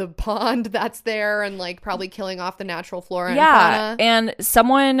the pond that's there and like probably killing off the natural flora and fauna. And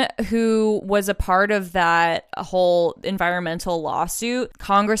someone who was a part of that whole environmental lawsuit,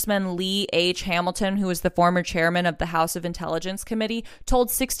 Congressman Lee H. Hamilton, who was the former chairman of the House of Intelligence Committee,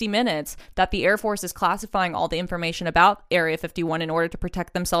 told 60 Minutes that the Air Force is classifying all the information about Area 51 in order to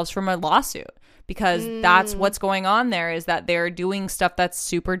protect themselves from a lawsuit, because that's what's going on there, is that they're doing stuff that's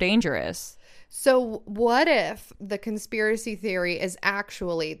super dangerous. So what if the conspiracy theory is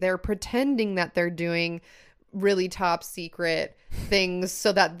actually they're pretending that they're doing really top secret things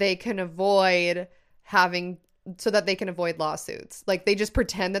so that they can avoid lawsuits? Like they just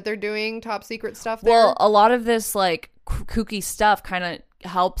pretend that they're doing top secret stuff there? Well, a lot of this like kooky stuff kind of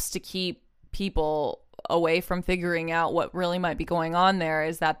helps to keep people away from figuring out what really might be going on there,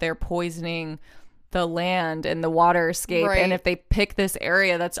 is that they're poisoning the land and the water escape. Right. And if they pick this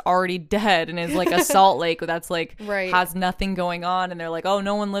area that's already dead and is like a salt lake that's like has nothing going on, and they're like, oh,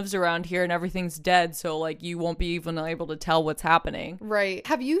 no one lives around here and everything's dead, so like you won't be even able to tell what's happening. Right.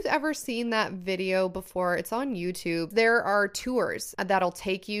 Have you ever seen that video before? It's on YouTube. There are tours that'll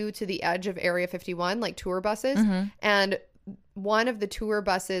take you to the edge of Area 51, like tour buses. And one of the tour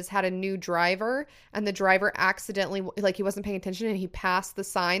buses had a new driver, and the driver accidentally, like, he wasn't paying attention, and he passed the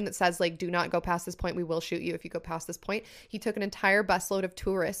sign that says like, do not go past this point, we will shoot you if you go past this point. He took an entire busload of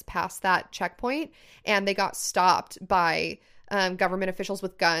tourists past that checkpoint, and they got stopped by government officials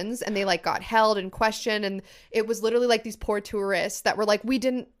with guns, and they like got held and questioned. And it was literally like these poor tourists that were like, we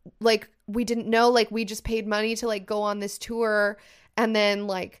didn't know, like we just paid money to like go on this tour, and then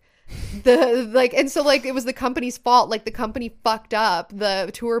like and so like it was the company's fault. Like the company fucked up,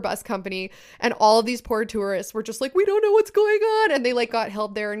 the tour bus company, and all of these poor tourists were just like, we don't know what's going on, and they like got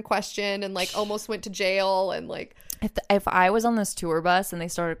held there in question and like almost went to jail. And like if I was on this tour bus and they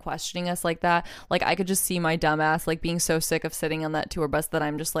started questioning us like that, like I could just see my dumbass like being so sick of sitting on that tour bus that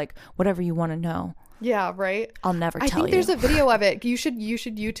I'm just like, whatever you want to know. Yeah, right. I'll never tell you. I think there's a video of it. You should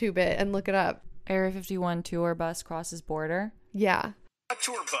YouTube it and look it up. Area 51 tour bus crosses border. Yeah. A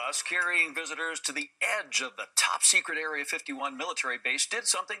tour bus carrying visitors to the edge of the top-secret Area 51 military base did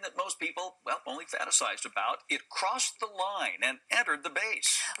something that most people, well, only fantasized about. It crossed the line and entered the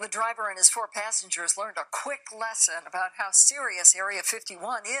base. The driver and his 4 passengers learned a quick lesson about how serious Area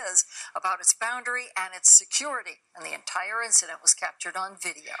 51 is, about its boundary and its security. And the entire incident was captured on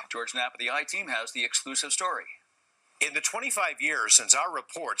video. George Knapp of the I-Team has the exclusive story. In the 25 years since our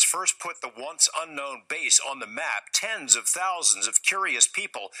reports first put the once unknown base on the map, tens of thousands of curious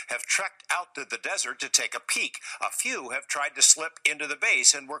people have trekked out to the desert to take a peek. A few have tried to slip into the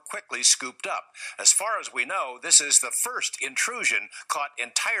base and were quickly scooped up. As far as we know, this is the first intrusion caught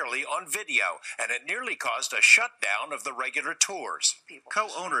entirely on video, and it nearly caused a shutdown of the regular tours.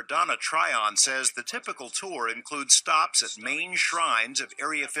 Co-owner Donna Tryon says the typical tour includes stops at main shrines of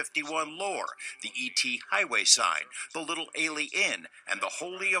Area 51 lore, the ET highway sign, the Little Ailey Inn, and the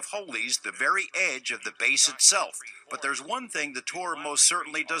Holy of Holies, the very edge of the base itself. But there's one thing the tour most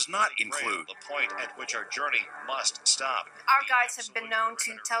certainly does not include: the point at which our journey must stop. Our guides have been known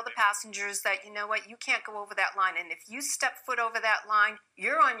to tell the passengers that, you know what, you can't go over that line, and if you step foot over that line,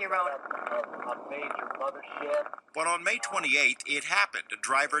 you're on your own. A major mothership. But on May 28th, it happened.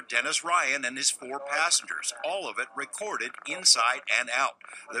 Driver Dennis Ryan and his 4 passengers, all of it recorded inside and out.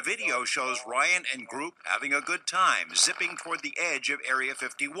 The video shows Ryan and group having a good time, zipping toward the edge of Area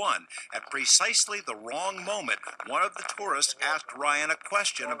 51. At precisely the wrong moment, one of the tourists asked Ryan a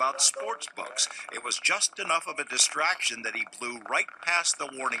question about sports books. It was just enough of a distraction that he blew right past the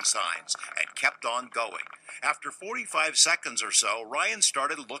warning signs and kept on going. After 45 seconds or so, Ryan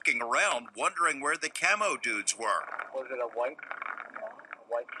started looking around, wondering where the camo dudes were. Was it a white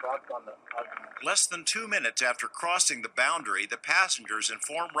truck on the... Less than 2 minutes after crossing the boundary, the passengers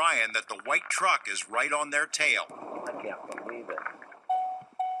inform Ryan that the white truck is right on their tail. I can't believe it.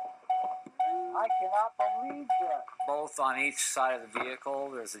 I cannot believe this. Both on each side of the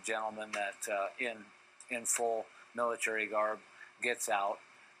vehicle, there's a gentleman that in full military garb gets out.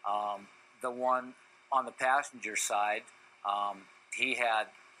 The one on the passenger side, he had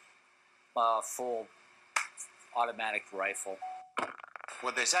a full automatic rifle.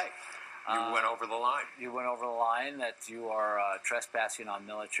 What'd they say? You went over the line. You went over the line, that you are trespassing on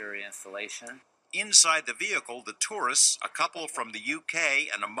military installation. Inside the vehicle, the tourists, a couple from the UK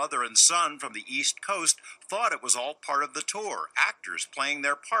and a mother and son from the East Coast, thought it was all part of the tour, actors playing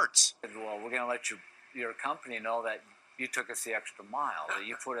their parts. Well, we're going to let your company know that you took us the extra mile, that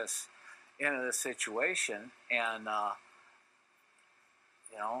you put us into this situation, and,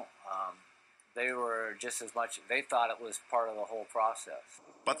 they were just as much, they thought it was part of the whole process.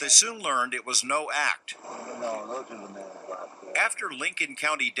 But they soon learned it was no act. No, those are the men. After Lincoln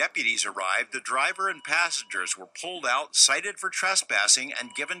County deputies arrived, the driver and passengers were pulled out, cited for trespassing,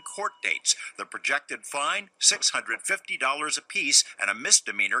 and given court dates. The projected fine, $650 apiece, and a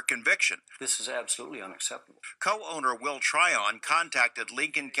misdemeanor conviction. This is absolutely unacceptable. Co-owner Will Tryon contacted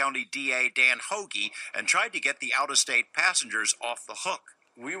Lincoln County DA Dan Hoagie and tried to get the out-of-state passengers off the hook.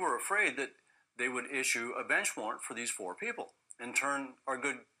 We were afraid that they would issue a bench warrant for these 4 people and turn our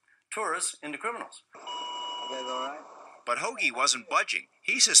good tourists into criminals. You guys all right? But Hoagie wasn't budging.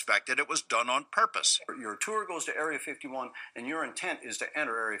 He suspected it was done on purpose. Your tour goes to Area 51, and your intent is to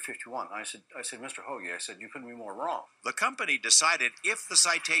enter Area 51. I said, Mr. Hoagie, I said, you couldn't be more wrong. The company decided if the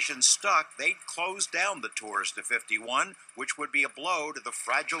citation stuck, they'd close down the tours to 51, which would be a blow to the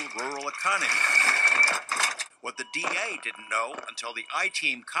fragile rural economy. What the DA didn't know until the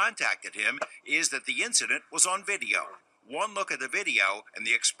I-team contacted him is that the incident was on video. One look at the video and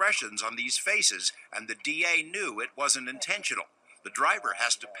the expressions on these faces, and the DA knew it wasn't intentional. The driver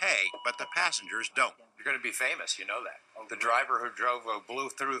has to pay, but the passengers don't. You're going to be famous, you know that. The driver who blew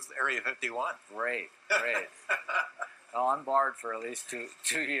through Area 51. Great. Well, I'm barred for at least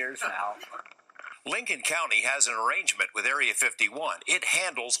two years now. Lincoln County has an arrangement with Area 51. It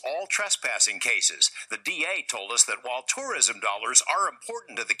handles all trespassing cases. The DA told us that while tourism dollars are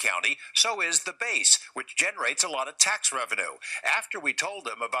important to the county, so is the base, which generates a lot of tax revenue. After we told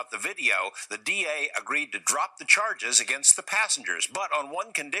him about the video, the DA agreed to drop the charges against the passengers, but on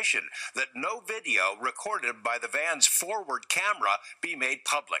one condition, that no video recorded by the van's forward camera be made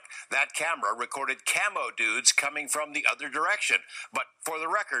public. That camera recorded camo dudes coming from the other direction. But for the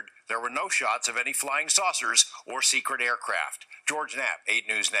record, there were no shots of any flying saucers or secret aircraft. George Knapp, 8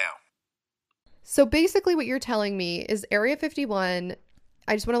 News Now. So basically what you're telling me is Area 51,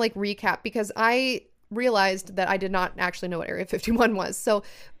 I just want to recap because I realized that I did not actually know what Area 51 was. So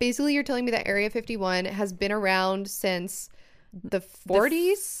basically you're telling me that Area 51 has been around since the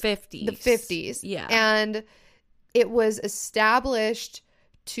 40s? The 50s. The 50s. Yeah. And it was established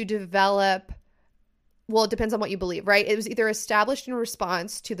to develop... Well, it depends on what you believe, right? It was either established in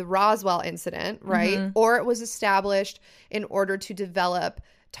response to the Roswell incident, right? Mm-hmm. Or it was established in order to develop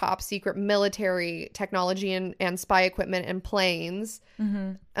top secret military technology and spy equipment and planes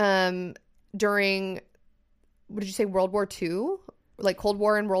during, what did you say, World War II? Like Cold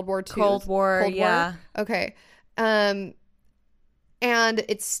War and World War II? Cold War, yeah. Okay. and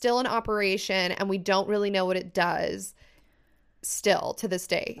it's still an operation, and we don't really know what it does still to this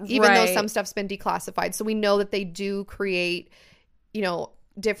day, even though some stuff's been declassified. So we know that they do create, you know,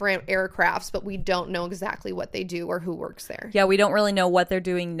 different aircrafts, but we don't know exactly what they do or who works there. Yeah, we don't really know what they're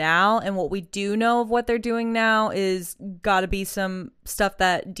doing now. And what we do know of what they're doing now is got to be some stuff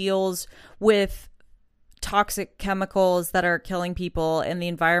that deals with toxic chemicals that are killing people, and the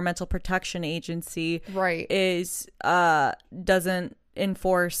Environmental Protection Agency is doesn't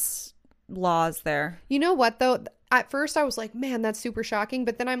enforce laws there. You know what, though? At first I was like, man, that's super shocking.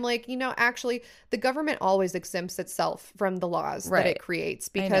 But then I'm like, you know, actually the government always exempts itself from the laws that it creates,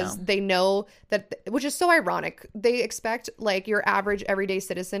 because they know that, which is so ironic. They expect like your average everyday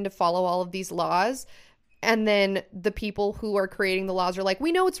citizen to follow all of these laws. And then the people who are creating the laws are like,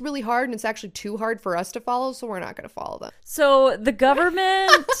 we know it's really hard and it's actually too hard for us to follow, so we're not going to follow them. So the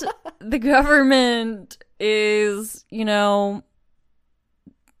government, the government is, you know,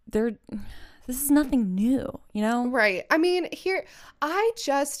 this is nothing new, you know? Right. I mean,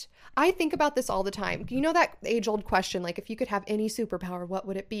 I think about this all the time. You know that age-old question, like, if you could have any superpower, what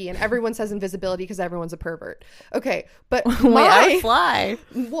would it be? And everyone says invisibility because everyone's a pervert. Okay, but I would fly.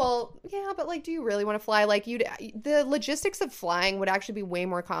 Well, yeah, but like, do you really want to fly? Like, the logistics of flying would actually be way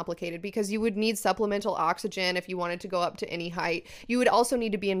more complicated, because you would need supplemental oxygen if you wanted to go up to any height. You would also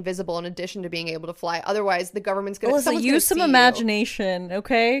need to be invisible in addition to being able to fly. Otherwise, the government's going to use some imagination,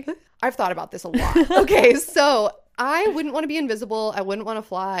 okay? I've thought about this a lot. Okay, so I wouldn't want to be invisible. I wouldn't want to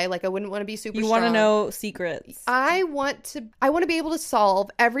fly. Like, I wouldn't want to be super strong. You want to know secrets. I want to be able to solve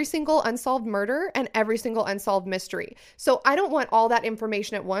every single unsolved murder and every single unsolved mystery. So I don't want all that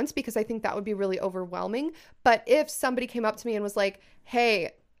information at once, because I think that would be really overwhelming. But if somebody came up to me and was like,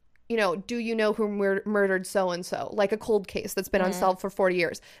 hey, you know, do you know who murdered so-and-so? Like a cold case that's been unsolved for 40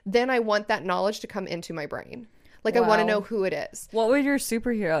 years. Then I want that knowledge to come into my brain. Like, I want to know who it is. What would your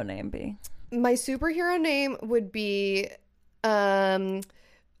superhero name be? My superhero name would be,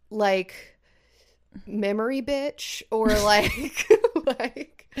 like, Memory Bitch, or like,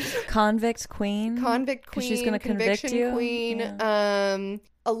 like Convict Queen. She's going to convict you. Queen. Yeah.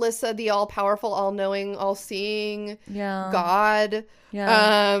 Alyssa, the all-powerful, all-knowing, all-seeing. Yeah. God.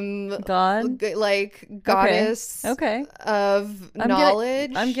 Yeah. God. Like, goddess. Okay. Of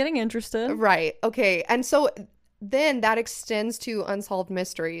knowledge. I'm getting interested. Right. Okay. And so then that extends to unsolved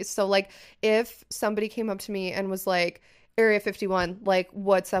mysteries. So like, if somebody came up to me and was like, Area 51, like,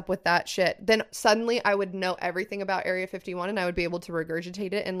 what's up with that shit? Then suddenly I would know everything about Area 51, and I would be able to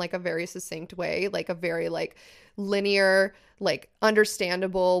regurgitate it in like a very succinct way, like a very like linear, like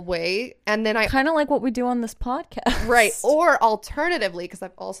understandable way. And then I kind of like what we do on this podcast. Right. Or alternatively, because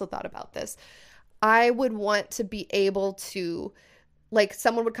I've also thought about this, I would want to be able to, like,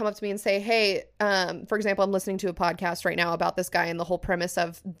 someone would come up to me and say, hey, for example, I'm listening to a podcast right now about this guy, and the whole premise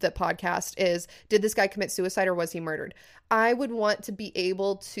of the podcast is, did this guy commit suicide or was he murdered? I would want to be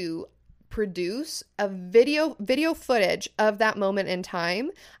able to produce a video footage of that moment in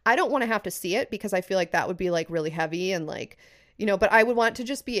time. I don't want to have to see it, because I feel like that would be like really heavy and like, you know, but I would want to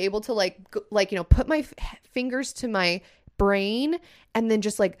just be able to like, you know, put my fingers to my brain and then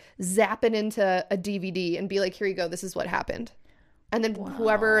just like zap it into a DVD and be like, here you go, this is what happened. And then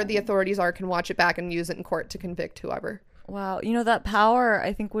whoever the authorities are can watch it back and use it in court to convict whoever. Wow. You know, that power,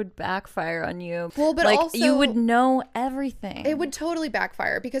 I think, would backfire on you. Well, but like, also, you would know everything. It would totally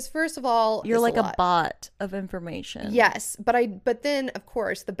backfire, because first of all, you're like a bot of information. Yes. But then, of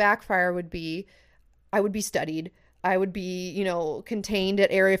course, the backfire would be, I would be studied. I would be, you know, contained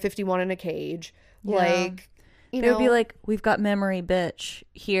at Area 51 in a cage. Yeah. Like, you know. It would be like, we've got Memory Bitch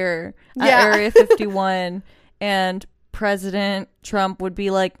here at Area 51, and President Trump would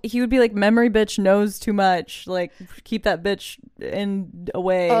be like, Memory Bitch knows too much, like, keep that bitch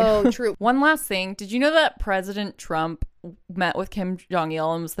away. Oh, true. One last thing, did you know that President Trump met with Kim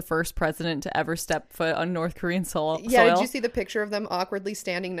Jong-il and was the first president to ever step foot on North Korean soil? Yeah, did you see the picture of them awkwardly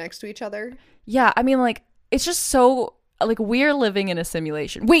standing next to each other? Yeah, I mean, like, it's just so, like, we're living in a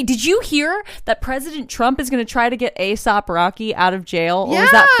simulation. Wait, did you hear that President Trump is going to try to get A$AP Rocky out of jail? Or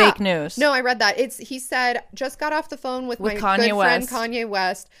was that fake news? No, I read that. He said, just got off the phone with my Kanye good West. friend Kanye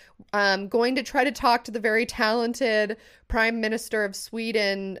West. Going to try to talk to the very talented Prime Minister of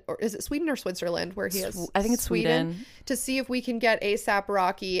Sweden, or is it Sweden or Switzerland where he is? I think it's Sweden. To see if we can get A$AP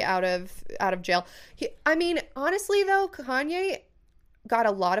Rocky out of jail. I mean, honestly though, Kanye got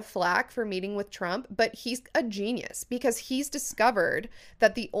a lot of flack for meeting with Trump, but he's a genius, because he's discovered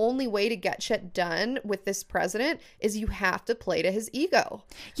that the only way to get shit done with this president is you have to play to his ego.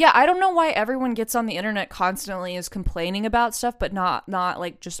 Yeah, I don't know why everyone gets on the internet constantly is complaining about stuff, but not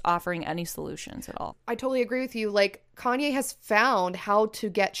like just offering any solutions at all. I totally agree with you. Like, Kanye has found how to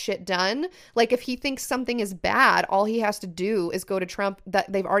get shit done. Like, if he thinks something is bad, all he has to do is go to Trump.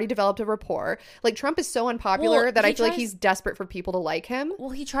 That they've already developed a rapport. Like, Trump is so unpopular that I feel like he's desperate for people to like him. Well,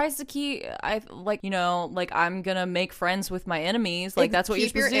 he tries to keep, I'm gonna make friends with my enemies. Like, that's what you're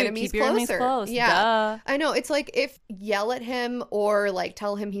supposed to do. Keep your enemies close. Yeah. Duh. I know. It's like, if yell at him or like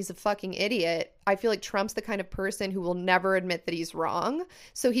tell him he's a fucking idiot, I feel like Trump's the kind of person who will never admit that he's wrong.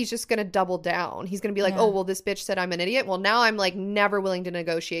 So he's just going to double down. He's going to be like, oh, well, this bitch said I'm an idiot. Well, now I'm like never willing to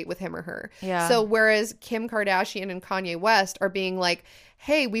negotiate with him or her. Yeah. So whereas Kim Kardashian and Kanye West are being like,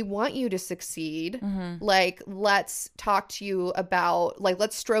 hey, we want you to succeed. Mm-hmm. Like, let's talk to you about, like,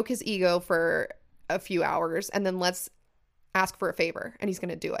 let's stroke his ego for a few hours and then let's ask for a favor. And he's going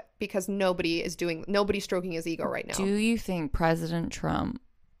to do it because nobody's stroking his ego right now. Do you think President Trump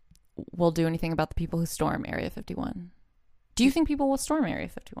will do anything about the people who storm Area 51? Do you think people will storm Area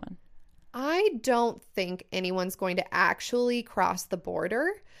 51? I don't think anyone's going to actually cross the border,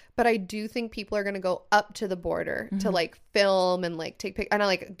 but I do think people are going to go up to the border to like film and like take pictures. And I'm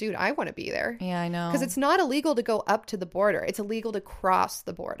like, dude, I want to be there. Yeah, I know. Because it's not illegal to go up to the border. It's illegal to cross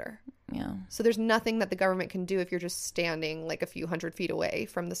the border. Yeah. So there's nothing that the government can do if you're just standing like a few hundred feet away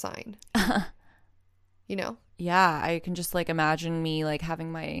from the sign. You know? Yeah, I can just like imagine me like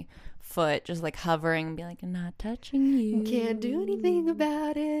having my foot just like hovering and be like, I'm not touching you. Can't do anything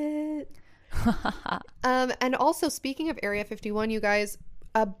about it. And also, speaking of Area 51, you guys,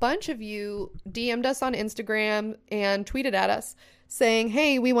 a bunch of you DM'd us on Instagram and tweeted at us saying,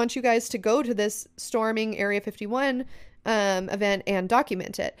 hey, we want you guys to go to this storming Area 51 event and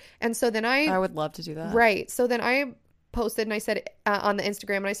document it. And so then I would love to do that. Right. So then I posted and I said on the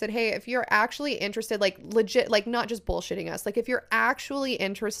Instagram, and I said, hey, if you're actually interested, like legit, like not just bullshitting us, like if you're actually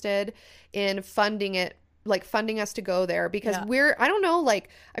interested in funding it, like funding us to go there, because I don't know, like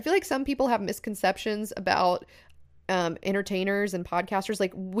I feel like some people have misconceptions about entertainers and podcasters.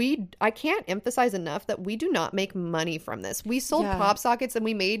 Like I can't emphasize enough that we do not make money from this. We sold pop sockets and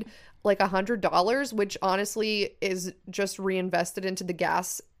we made like $100, which honestly is just reinvested into the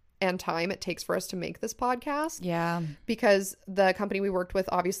gas and time it takes for us to make this podcast. Yeah. Because the company we worked with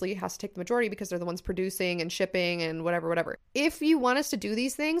obviously has to take the majority because they're the ones producing and shipping and whatever. If you want us to do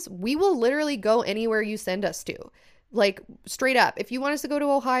these things, we will literally go anywhere you send us to. Like, straight up. If you want us to go to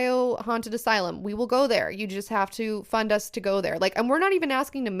Ohio Haunted Asylum, we will go there. You just have to fund us to go there. Like, and we're not even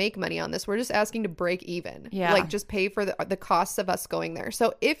asking to make money on this. We're just asking to break even. Yeah. Like, just pay for the costs of us going there.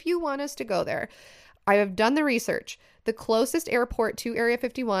 So if you want us to go there, I have done the research. The closest airport to Area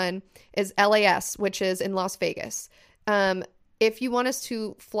 51 is LAS, which is in Las Vegas. If you want us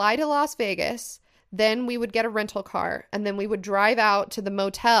to fly to Las Vegas, then we would get a rental car and then we would drive out to the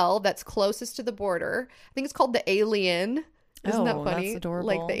motel that's closest to the border. I think it's called the Alien. Isn't that funny? That's adorable.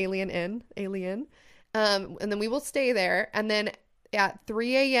 Like the Alien Inn. And then we will stay there. And then at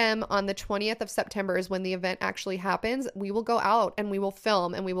 3 a.m. on the 20th of September is when the event actually happens. We will go out and we will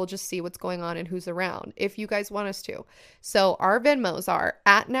film and we will just see what's going on and who's around if you guys want us to. So our Venmos are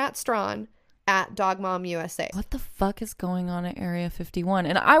at Nat Strawn, at DogMomUSA. What the fuck is going on at Area 51?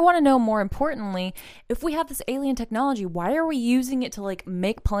 And I want to know, more importantly, if we have this alien technology, why are we using it to like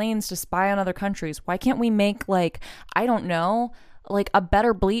make planes to spy on other countries? Why can't we make like, I don't know, like a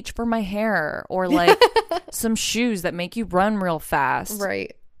better bleach for my hair or like some shoes that make you run real fast?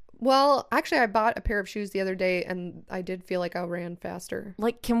 Right. Well, actually, I bought a pair of shoes the other day and I did feel like I ran faster.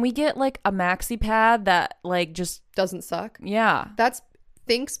 Like, can we get like a maxi pad that like just doesn't suck? Yeah. That's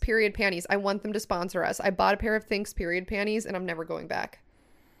Thinx period panties. I want them to sponsor us. I bought a pair of Thinx period panties and I'm never going back.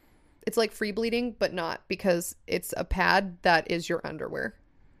 It's like free bleeding, but not, because it's a pad that is your underwear.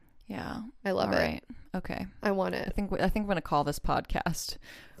 Yeah. I love it. Right. Okay. I want it. I think I'm going to call this podcast.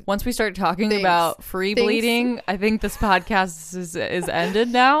 Once we start talking about free bleeding, I think this podcast is ended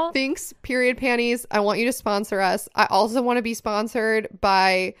now. Thinx period panties. I want you to sponsor us. I also want to be sponsored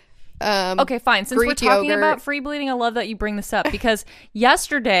by okay, fine. Since Greek we're talking yogurt. about free bleeding, I love that you bring this up, because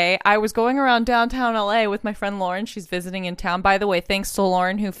yesterday I was going around downtown LA with my friend Lauren. She's visiting in town. By the way, thanks to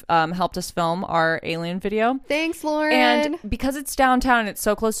Lauren who helped us film our alien video. Thanks, Lauren. And because it's downtown and it's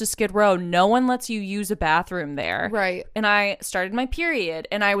so close to Skid Row, no one lets you use a bathroom there. Right. And I started my period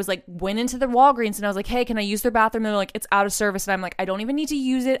and I was like, went into the Walgreens and I was like, hey, can I use their bathroom? And they're like, it's out of service. And I'm like, I don't even need to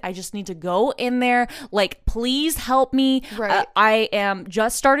use it. I just need to go in there. Like, please help me. Right. I am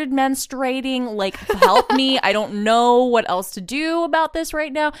just started menstruating. Like, help me. I don't know what else to do about this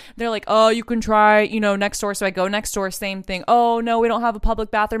right now. They're like, oh, you can try, next door. So I go next door, same thing. Oh, no, we don't have a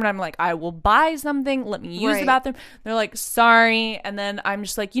public bathroom. And I'm like, I will buy something. Let me use the bathroom. They're like, sorry. And then I'm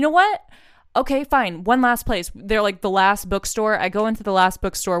just like, you know what? Okay, fine. One last place. They're like the Last Bookstore. I go into the Last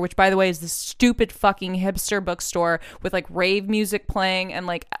Bookstore, which, by the way, is this stupid fucking hipster bookstore with like rave music playing and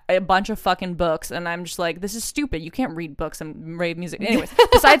like a bunch of fucking books. And I'm just like, this is stupid. You can't read books and rave music. Anyways,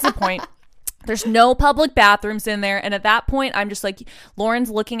 besides the point. There's no public bathrooms in there. And at that point, I'm just like, Lauren's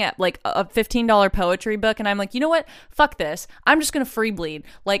looking at like a $15 poetry book. And I'm like, you know what? Fuck this. I'm just going to free bleed.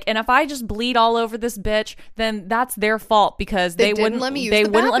 Like, and if I just bleed all over this bitch, then that's their fault because they wouldn't let me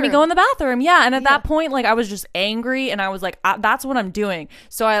go in the bathroom. Yeah. And at that point, like, I was just angry and I was like, that's what I'm doing.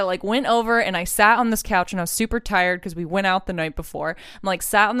 So I like went over and I sat on this couch and I was super tired because we went out the night before. I'm like,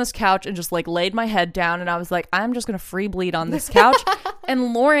 sat on this couch and just like laid my head down. And I was like, I'm just going to free bleed on this couch.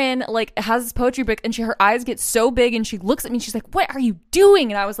 And Lauren like has this poetry book and her eyes get so big and she looks at me and she's like, what are you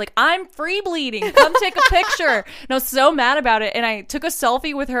doing? And I was like, I'm free bleeding. Come take a picture. And I was so mad about it. And I took a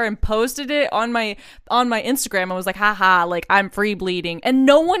selfie with her and posted it on my Instagram. I was like, haha, like I'm free bleeding. And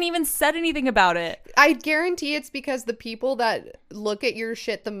no one even said anything about it. I guarantee it's because the people that look at your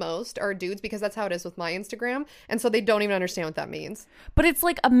shit the most are dudes, because that's how it is with my Instagram. And so they don't even understand what that means. But it's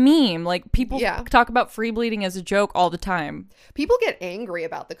like a meme. Like people talk about free bleeding as a joke all the time. People get angry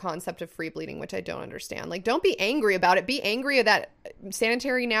about the concept of free bleeding, which I don't understand. Like, don't be angry about it. Be angry that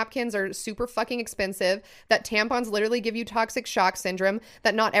sanitary napkins are super fucking expensive, that tampons literally give you toxic shock syndrome,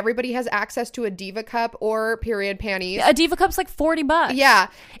 that not everybody has access to a Diva cup or period panties. A Diva cup's like $40. Yeah.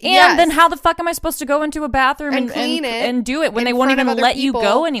 And then how the fuck am I supposed to go into a bathroom and clean it and do it when they won't even let you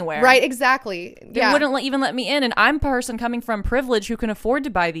go anywhere? Right, exactly. They wouldn't even let me in. And I'm a person coming from privilege who can afford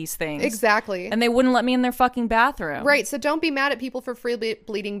to buy these things. Exactly. And they wouldn't let me in their fucking bathroom. Right. So don't be mad at people for free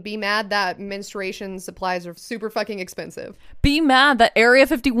bleeding. Be mad that menstruation supplies are super fucking expensive. Be mad that Area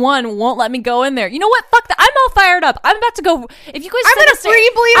 51 won't let me go in there. You know what? Fuck that. I'm all fired up. I'm about to go. If you guys I'm going to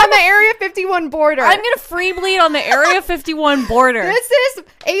free bleed on the Area 51 border. I'm going to free bleed on the Area 51 border. This is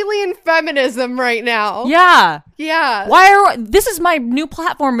alien feminism right now. Yeah. Yeah. This is my new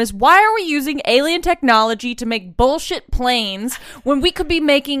platform is why are we using alien technology to make bullshit planes when we could be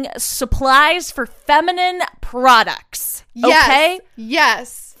making supplies for feminine products? Yes. Okay?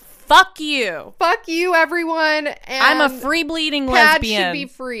 Yes. Fuck you. Fuck you, everyone. And I'm a free bleeding Pad lesbian. should be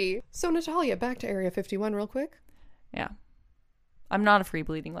free. So, Natalia, back to Area 51 real quick. Yeah. I'm not a free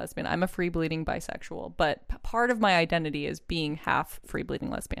bleeding lesbian. I'm a free bleeding bisexual. But part of my identity is being half free bleeding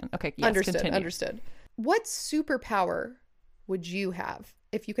lesbian. Okay, yes, Understood. What superpower would you have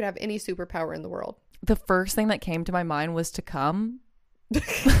if you could have any superpower in the world? The first thing that came to my mind was to come.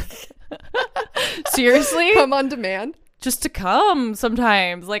 Seriously? Come on demand? Just to come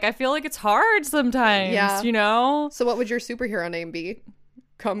sometimes. Like, I feel like it's hard sometimes, you know? So what would your superhero name be?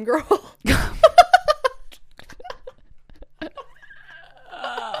 Come girl?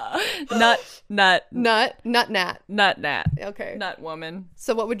 Nut Nat. Okay. Nut woman.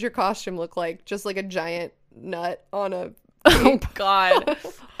 So what would your costume look like? Just like a giant nut on a... Oh, God.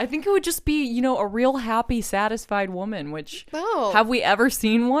 I think it would just be, you know, a real happy, satisfied woman, which... No. Have we ever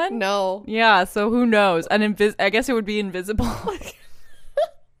seen one? No. Yeah, so who knows? I guess it would be invisible.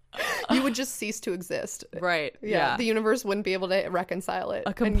 You would just cease to exist. Right. Yeah. The universe wouldn't be able to reconcile it.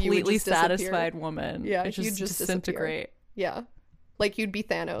 A completely satisfied woman. Yeah. It just disintegrate. Yeah. Like you'd be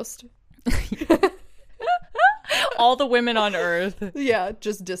Thanos. All the women on Earth. Yeah,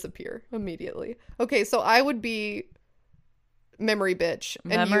 just disappear immediately. Okay, so I would be Memory Bitch.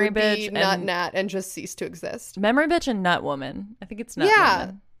 And you would be Nat and just cease to exist. Memory Bitch and Nut Woman. I think it's Nut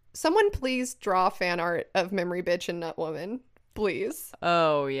Woman. Someone please draw fan art of Memory Bitch and Nut Woman. Please.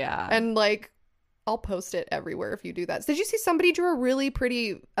 Oh, yeah. And like, I'll post it everywhere if you do that. Did you see somebody drew a really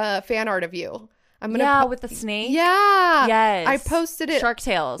pretty fan art of you? With the snake. Yeah. Yes. I posted it. Shark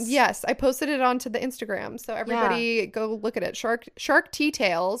Tales. Yes, I posted it onto the Instagram. So everybody go look at it. Shark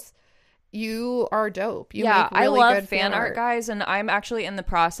T-Tails. You are dope. You make really I love good fan art, guys, and I'm actually in the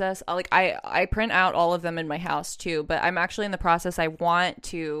process. Like, I print out all of them in my house too, but I'm actually in the process. I want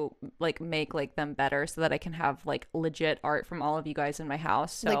to like make like them better so that I can have like legit art from all of you guys in my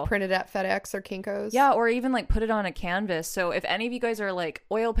house. So like printed at FedEx or Kinko's. Yeah, or even like put it on a canvas. So if any of you guys are like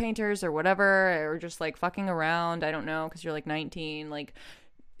oil painters or whatever, or just like fucking around, I don't know, because you're like 19, like.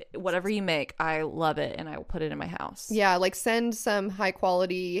 Whatever you make, I love it, and I will put it in my house. Yeah, like send some high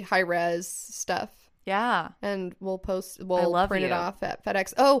quality, high res stuff. Yeah, and we'll print it off at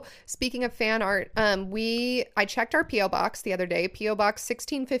FedEx. Oh, speaking of fan art, I checked our PO box the other day. PO box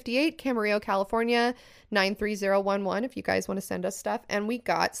 1658, Camarillo, California 93011. If you guys want to send us stuff, and we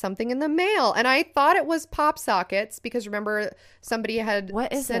got something in the mail, and I thought it was pop sockets because remember somebody had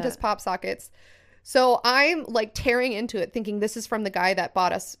sent us pop sockets. So I'm like tearing into it thinking this is from the guy that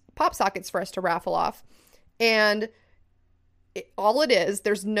bought us pop sockets for us to raffle off. And all it is,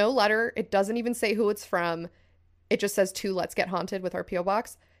 there's no letter. It doesn't even say who it's from. It just says to Let's Get Haunted with our P.O.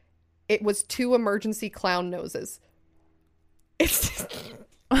 box. It was 2 emergency clown noses. It's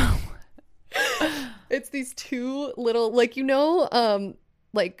it's these 2 little, like, you know,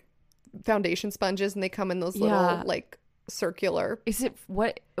 like foundation sponges, and they come in those little like circular. Is it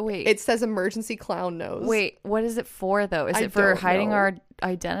what? Wait. It says emergency clown nose. Wait, what is it for though? Is it for hiding our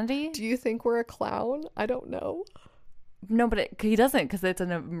identity? Do you think we're a clown? I don't know. No, but he doesn't, because it's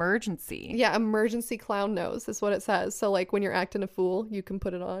an emergency. Yeah, emergency clown nose is what it says. So like when you're acting a fool, you can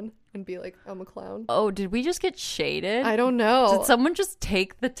put it on and be like, I'm a clown. Oh, did we just get shaded? I don't know. Did someone just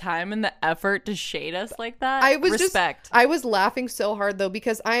take the time and the effort to shade us like that? I was Respect. I was laughing so hard though,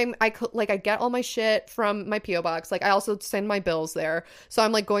 because I get all my shit from my P.O. box. Like I also send my bills there. So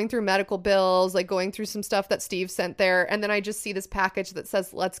I'm like going through medical bills, like going through some stuff that Steve sent there. And then I just see this package that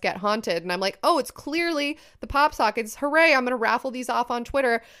says, Let's Get Haunted. And I'm like, oh, it's clearly the Pop Sockets. Hooray. I'm going to raffle these off on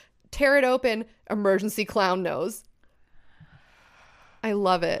Twitter. Tear it open. Emergency clown nose. I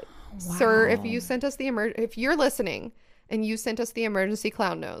love it. Wow. Sir, if you sent us if you're listening and you sent us the emergency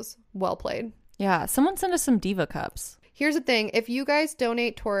clown nose, well played. Yeah, someone send us some Diva cups. Here's the thing. If you guys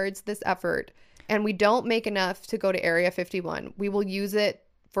donate towards this effort and we don't make enough to go to Area 51, we will use it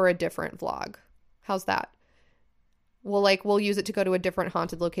for a different vlog. How's that? We'll use it to go to a different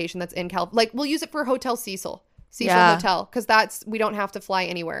haunted location that's in we'll use it for Hotel Cecil Hotel, because we don't have to fly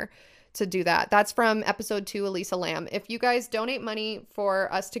anywhere to do that. That's from episode 2, Elisa Lamb. If you guys donate money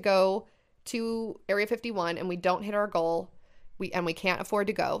for us to go to Area 51 and we don't hit our goal, we can't afford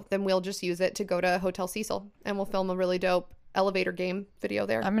to go, then we'll just use it to go to Hotel Cecil, and we'll film a really dope elevator game video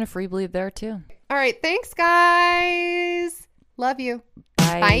there. I'm gonna free bleed there too. All right, thanks guys. Love you.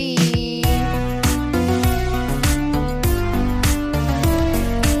 Bye. Bye.